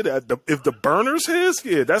think he did that. If the burner's his,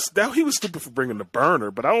 yeah, that he was stupid for bringing the burner.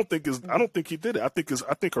 But I don't think he did it. I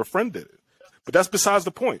think her friend did it. But that's besides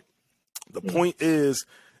the point. The point is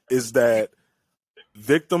that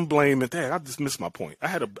victim blaming. Dang, I just missed my point. I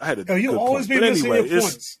had a. You always be missing your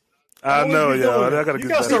points. I know, yeah. I gotta you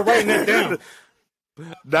gotta start writing that down.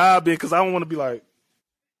 Nah, because I don't want to be like.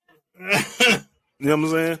 You know what I'm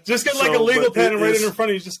saying? Just get like a legal pad and write it in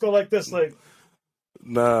front of you. Just go like this, like.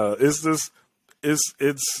 Nah, it's just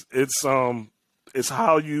it's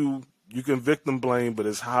how you can victim blame, but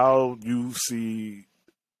it's how you see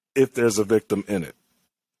if there's a victim in it.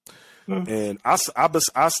 And I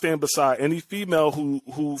stand beside any female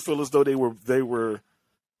who feel as though they were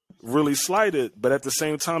really slighted, but at the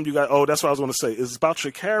same time you got that's what I was going to say. It's about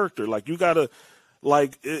your character. Like you gotta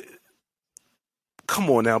come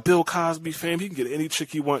on now, Bill Cosby, fam. He can get any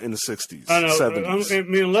chick he want in the 60s, I know. 70s. I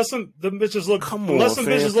mean, unless the bitches look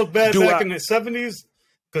bitches look bad back in the 70s.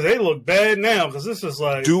 Because they look bad now. Because this is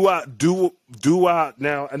like, do I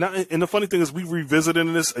now? And the funny thing is, we revisited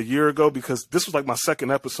this a year ago because this was like my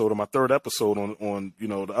second episode or my third episode on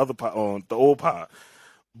the other pod, on the old pod.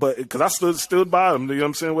 But because I stood by him, you know what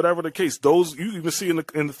I'm saying? Whatever the case, those you even see in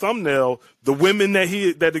the thumbnail, the women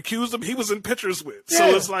that accused him, he was in pictures with. Yeah.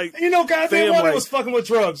 So it's like, you know, goddamn well, like, they was fucking with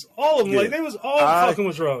drugs. All of them, yeah. like they was all fucking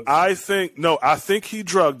with drugs. I think he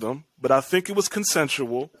drugged them, but I think it was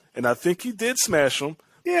consensual, and I think he did smash them.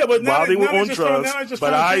 Yeah, but while they were on drugs,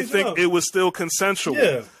 but I think up. it was still consensual.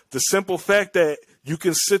 Yeah. The simple fact that you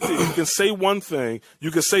can sit there, you can say one thing,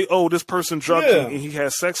 you can say, "Oh, this person drugged me and he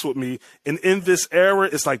had sex with me," and in this era,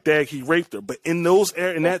 it's like, "Dag, he raped her." But in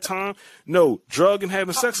that time, no, drug and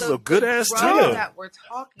having sex is a good ass time. That we're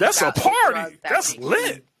talking That's about a party. That's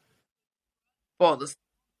lit. Well,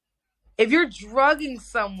 if you're drugging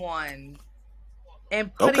someone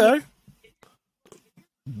and putting,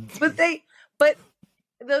 but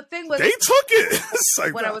the thing was, they took it.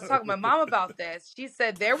 Like, when I was talking to my mom about this, she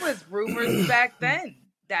said there was rumors back then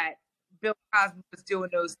that Bill Cosby was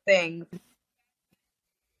doing those things.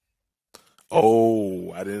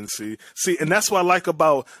 Oh, I didn't see, and that's what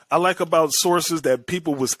I like about sources that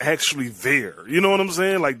people was actually there. You know what I'm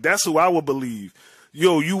saying? Like, that's who I would believe.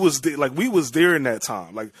 Yo, you was there, like we was there in that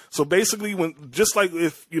time. Like, so basically just like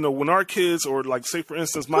if, when our kids, or like say for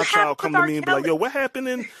instance, my child come to me and be like, yo, what happened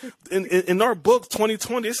in our book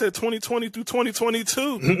 2020? It said 2020 through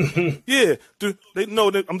 2022. Yeah.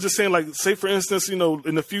 I'm just saying, like, say for instance, in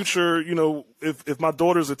the future, if my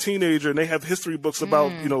daughter's a teenager and they have history books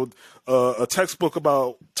about, a textbook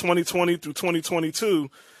about 2020 through 2022,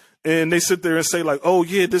 and they sit there and say like, "Oh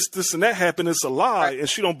yeah, this and that happened. It's a lie," and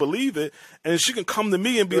she don't believe it, and she can come to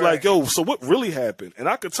me and be like, "Yo, so what really happened?" And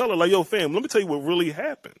I could tell her like, "Yo, fam, let me tell you what really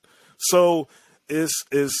happened." So is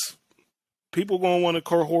people gonna want to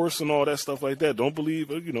car horse and all that stuff like that? Don't believe,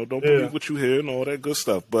 believe what you hear and all that good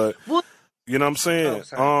stuff. But you know what I'm saying?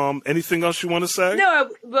 Anything else you want to say? No, I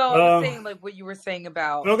was saying like what you were saying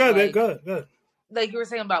about. Okay, good. Like you were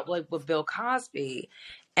saying about like with Bill Cosby.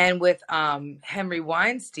 And with Henry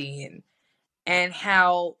Weinstein, and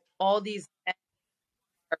how all these,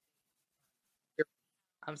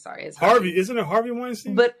 I'm sorry, it's Harvey. Isn't it Harvey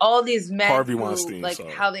Weinstein? But all these men, Harvey Weinstein, like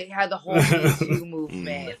how they had the whole Me Too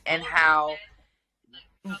movement, and how,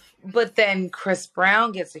 but then Chris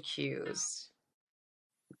Brown gets accused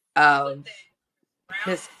of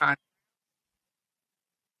misconduct.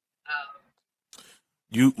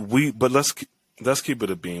 Let's keep it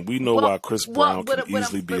a beam. We know why Chris Brown can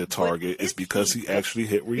easily be a target. It's because he actually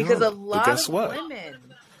hit Rihanna. Because a lot of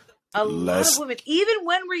women, even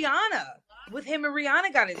when Rihanna, with him and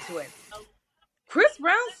Rihanna got into it, Chris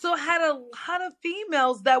Brown still had a lot of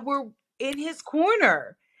females that were in his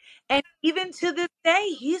corner. And even to this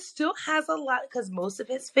day, he still has a lot, because most of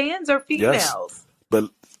his fans are females. Yes, but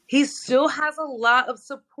he still has a lot of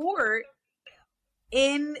support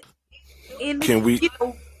in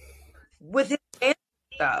with his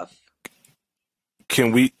stuff.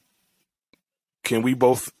 Can we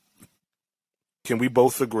both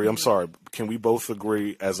agree? I'm sorry. Can we both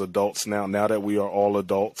agree as adults now that we are all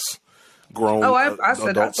adults, grown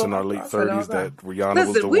adults in our late 30s, that Rihanna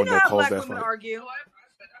was the one that caused that fight? Argue.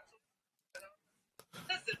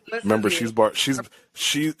 Remember, she's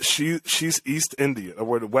East Indian,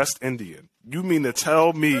 or the West Indian. You mean to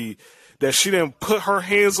tell me that she didn't put her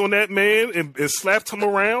hands on that man and slapped him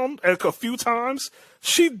around a few times?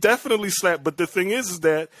 She definitely slapped. But the thing is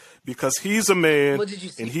that because he's a man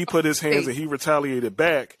and he put his hands and he retaliated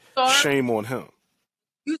back, shame on him.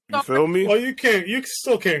 You feel me? Well, you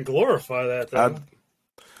still can't glorify that, though.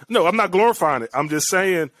 No, I'm not glorifying it. I'm just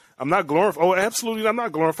saying I'm not glorifying. Oh, absolutely, I'm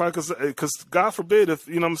not glorifying, because God forbid, if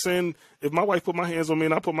you know what I'm saying, if my wife put my hands on me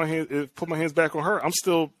and I put my hands back on her, I'm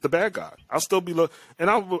still the bad guy. I'll still be and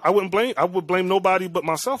I would blame nobody but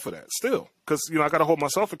myself for that still, because I got to hold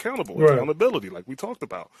myself accountable, accountability, like we talked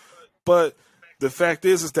about. But the fact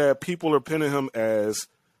is that people are pinning him as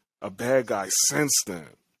a bad guy since then,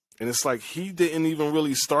 and it's like he didn't even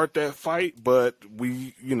really start that fight, but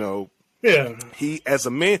we, Yeah. He, as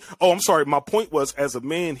a man, I'm sorry, my point was, as a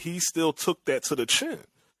man, he still took that to the chin.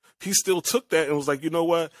 He still took that and was like, you know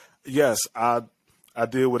what? Yes, I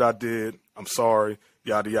did what I did. I'm sorry,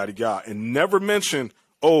 yada, yada, yada. And never mentioned,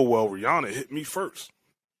 oh, well, Rihanna hit me first.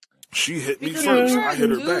 She hit me first. I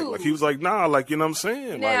hit her back. Like, he was like, nah, like, you know what I'm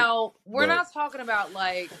saying? Now, we're not talking about,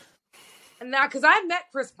 like, now, because I met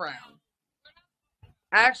Chris Brown.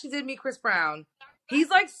 I actually did meet Chris Brown.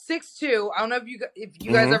 He's like 6'2". I don't know if you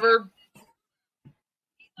guys ever...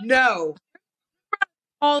 No.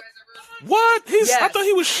 What? I thought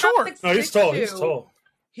he was short. Like no, he's tall. He's tall.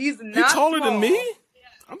 He's not He's taller small. than me?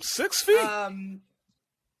 I'm 6 feet.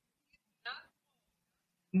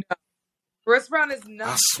 No. Chris Brown is not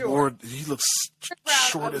I swore he looks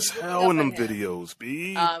short as hell in them videos,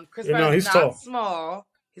 B. Chris Brown is not tall. small.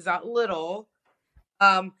 He's not little.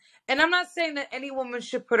 And I'm not saying that any woman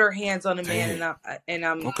should put her hands on a man, and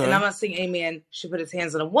I'm not saying any man should put his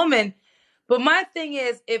hands on a woman. But my thing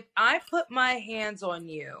is, if I put my hands on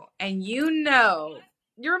you and you know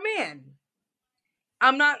you're a man,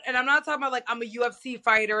 I'm not talking about like I'm a UFC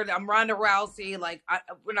fighter, I'm Ronda Rousey, like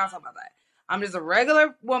we're not talking about that. I'm just a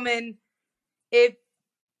regular woman. If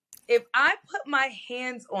I put my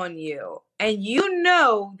hands on you and you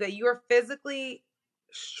know that you're physically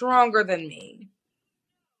stronger than me,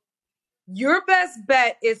 your best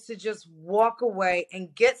bet is to just walk away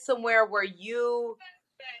and get somewhere where you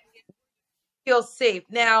feel safe.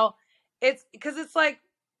 Now, it's because it's like,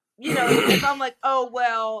 you know, if I'm like, oh,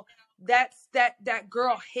 well, that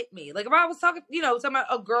girl hit me. Like if I was talking about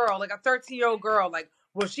a girl, like a 13-year-old girl, like,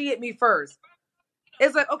 well, she hit me first.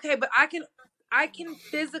 It's like, okay, but I can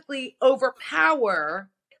physically overpower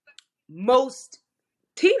most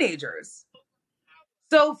teenagers.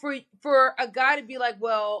 So for a guy to be like,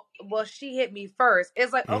 well, she hit me first.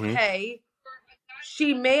 It's like, okay,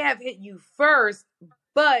 she may have hit you first,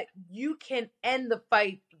 but you can end the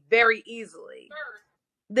fight very easily.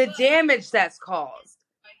 The damage that's caused.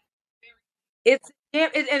 It's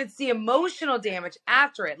the emotional damage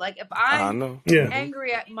after it. Like if I'm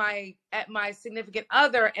angry at my significant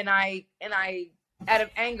other and I out of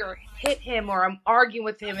anger hit him, or I'm arguing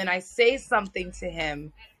with him and I say something to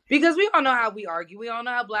him, because we all know how we argue. We all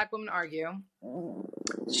know how Black women argue.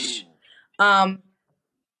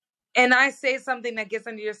 And I say something that gets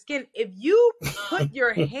under your skin. If you put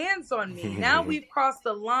your hands on me, now we've crossed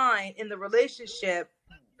the line in the relationship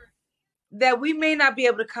that we may not be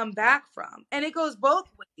able to come back from. And it goes both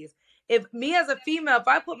ways. If me as a female, if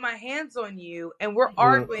I put my hands on you and we're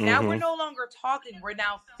arguing, now we're no longer talking. We're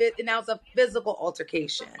now now it's a physical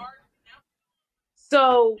altercation.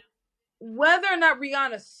 So whether or not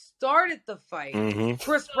Rihanna started the fight,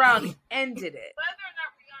 Chris Brown ended it.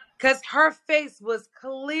 Because her face was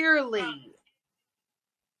clearly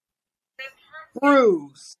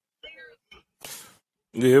bruised.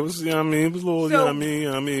 Yeah, it was. It was a little. It was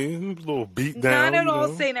a little beat down. Not at all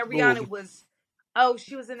saying that Rihanna was. Oh,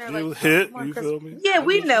 she was in there like hit. You feel me? Yeah,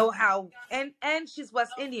 we know how, and she's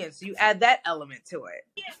West Indian, so you add that element to it.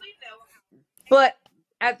 Yeah, we know. But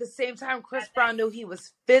at the same time, Chris Brown knew he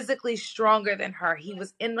was physically stronger than her. He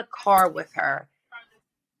was in the car with her,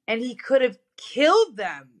 and he could have killed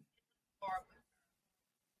them.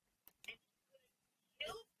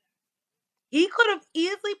 He could have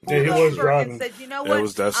easily pulled over and said, "You know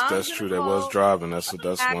what? That's true. That was driving. That's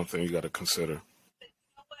one thing you got to consider."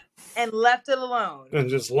 And left it alone. And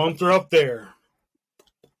just lumped her up there.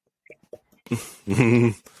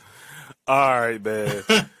 All right, man.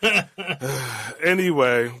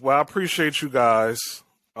 Anyway, well, I appreciate you guys.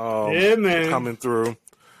 Man, coming through.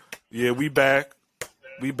 Yeah, we back.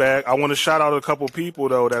 I want to shout out a couple people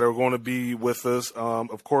though that are going to be with us.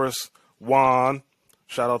 Of course, Juan.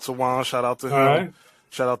 Shout out to Juan. Shout out to him. Right.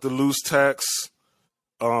 Shout out to Loose Tex.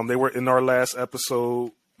 They were in our last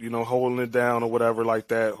episode, holding it down or whatever like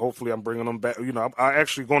that. Hopefully I'm bringing them back. I'm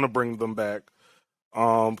actually going to bring them back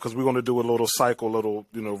because we're going to do a little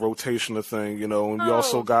rotation of thing, and we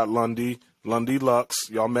also got Lundy Lux.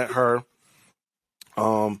 Y'all met her.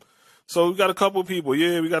 So we got a couple people.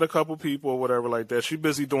 Yeah, we got a couple people or whatever like that. She's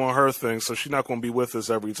busy doing her thing, so she's not going to be with us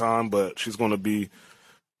every time, but she's going to be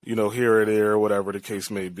here or there, whatever the case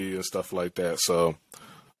may be, and stuff like that. So,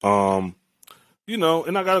 and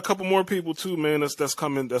I got a couple more people too, man. That's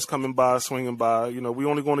coming by, swinging by. We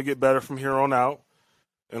only going to get better from here on out.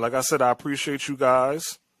 And like I said, I appreciate you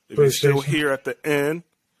guys. If you're still here at the end,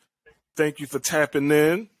 thank you for tapping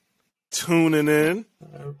in, tuning in,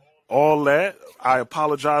 all that. I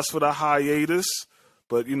apologize for the hiatus.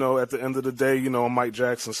 But, at the end of the day, I'm Mike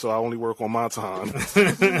Jackson, so I only work on my time.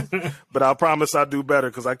 But I promise I do better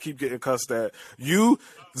because I keep getting cussed at. You,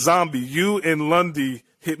 Zombie, you and Lundy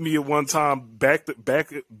hit me at one time back,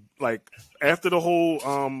 like, after the whole,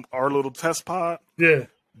 our little test pod. Yeah.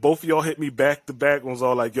 Both of y'all hit me back to back and was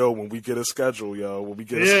all like, yo, when we get a schedule, Yeah,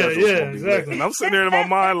 exactly. And I'm sitting there in my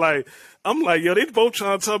mind like, yo, they both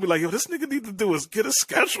trying to tell me like, yo, this nigga need to do is get a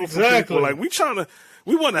schedule for people. Like,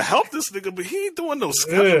 we want to help this nigga, but he ain't doing no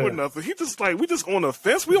schedule or nothing. He just we just on the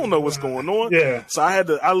fence. We don't know what's going on. Yeah. So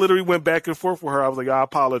I literally went back and forth with her. I was like, I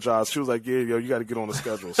apologize. She was like, yeah, yo, you got to get on the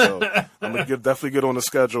schedule. So I'm going to definitely get on the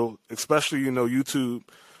schedule, especially, YouTube.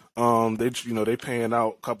 They paying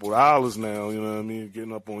out a couple of dollars now, you know what I mean?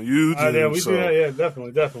 Getting up on YouTube. Yeah, we do that. Yeah,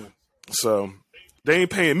 definitely. So they ain't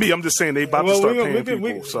paying me. I'm just saying they about to start paying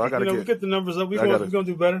people. So I got to we get the numbers up. We're going to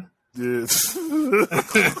do better. Yes.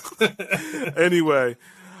 Anyway,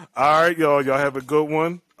 all right, y'all. Y'all have a good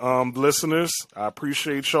one. listeners, I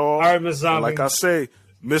appreciate y'all. All right, Miss Zombie. And like I say,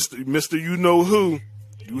 Mister, you know who?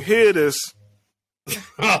 You hear this?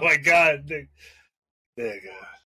 Oh my God, there you go.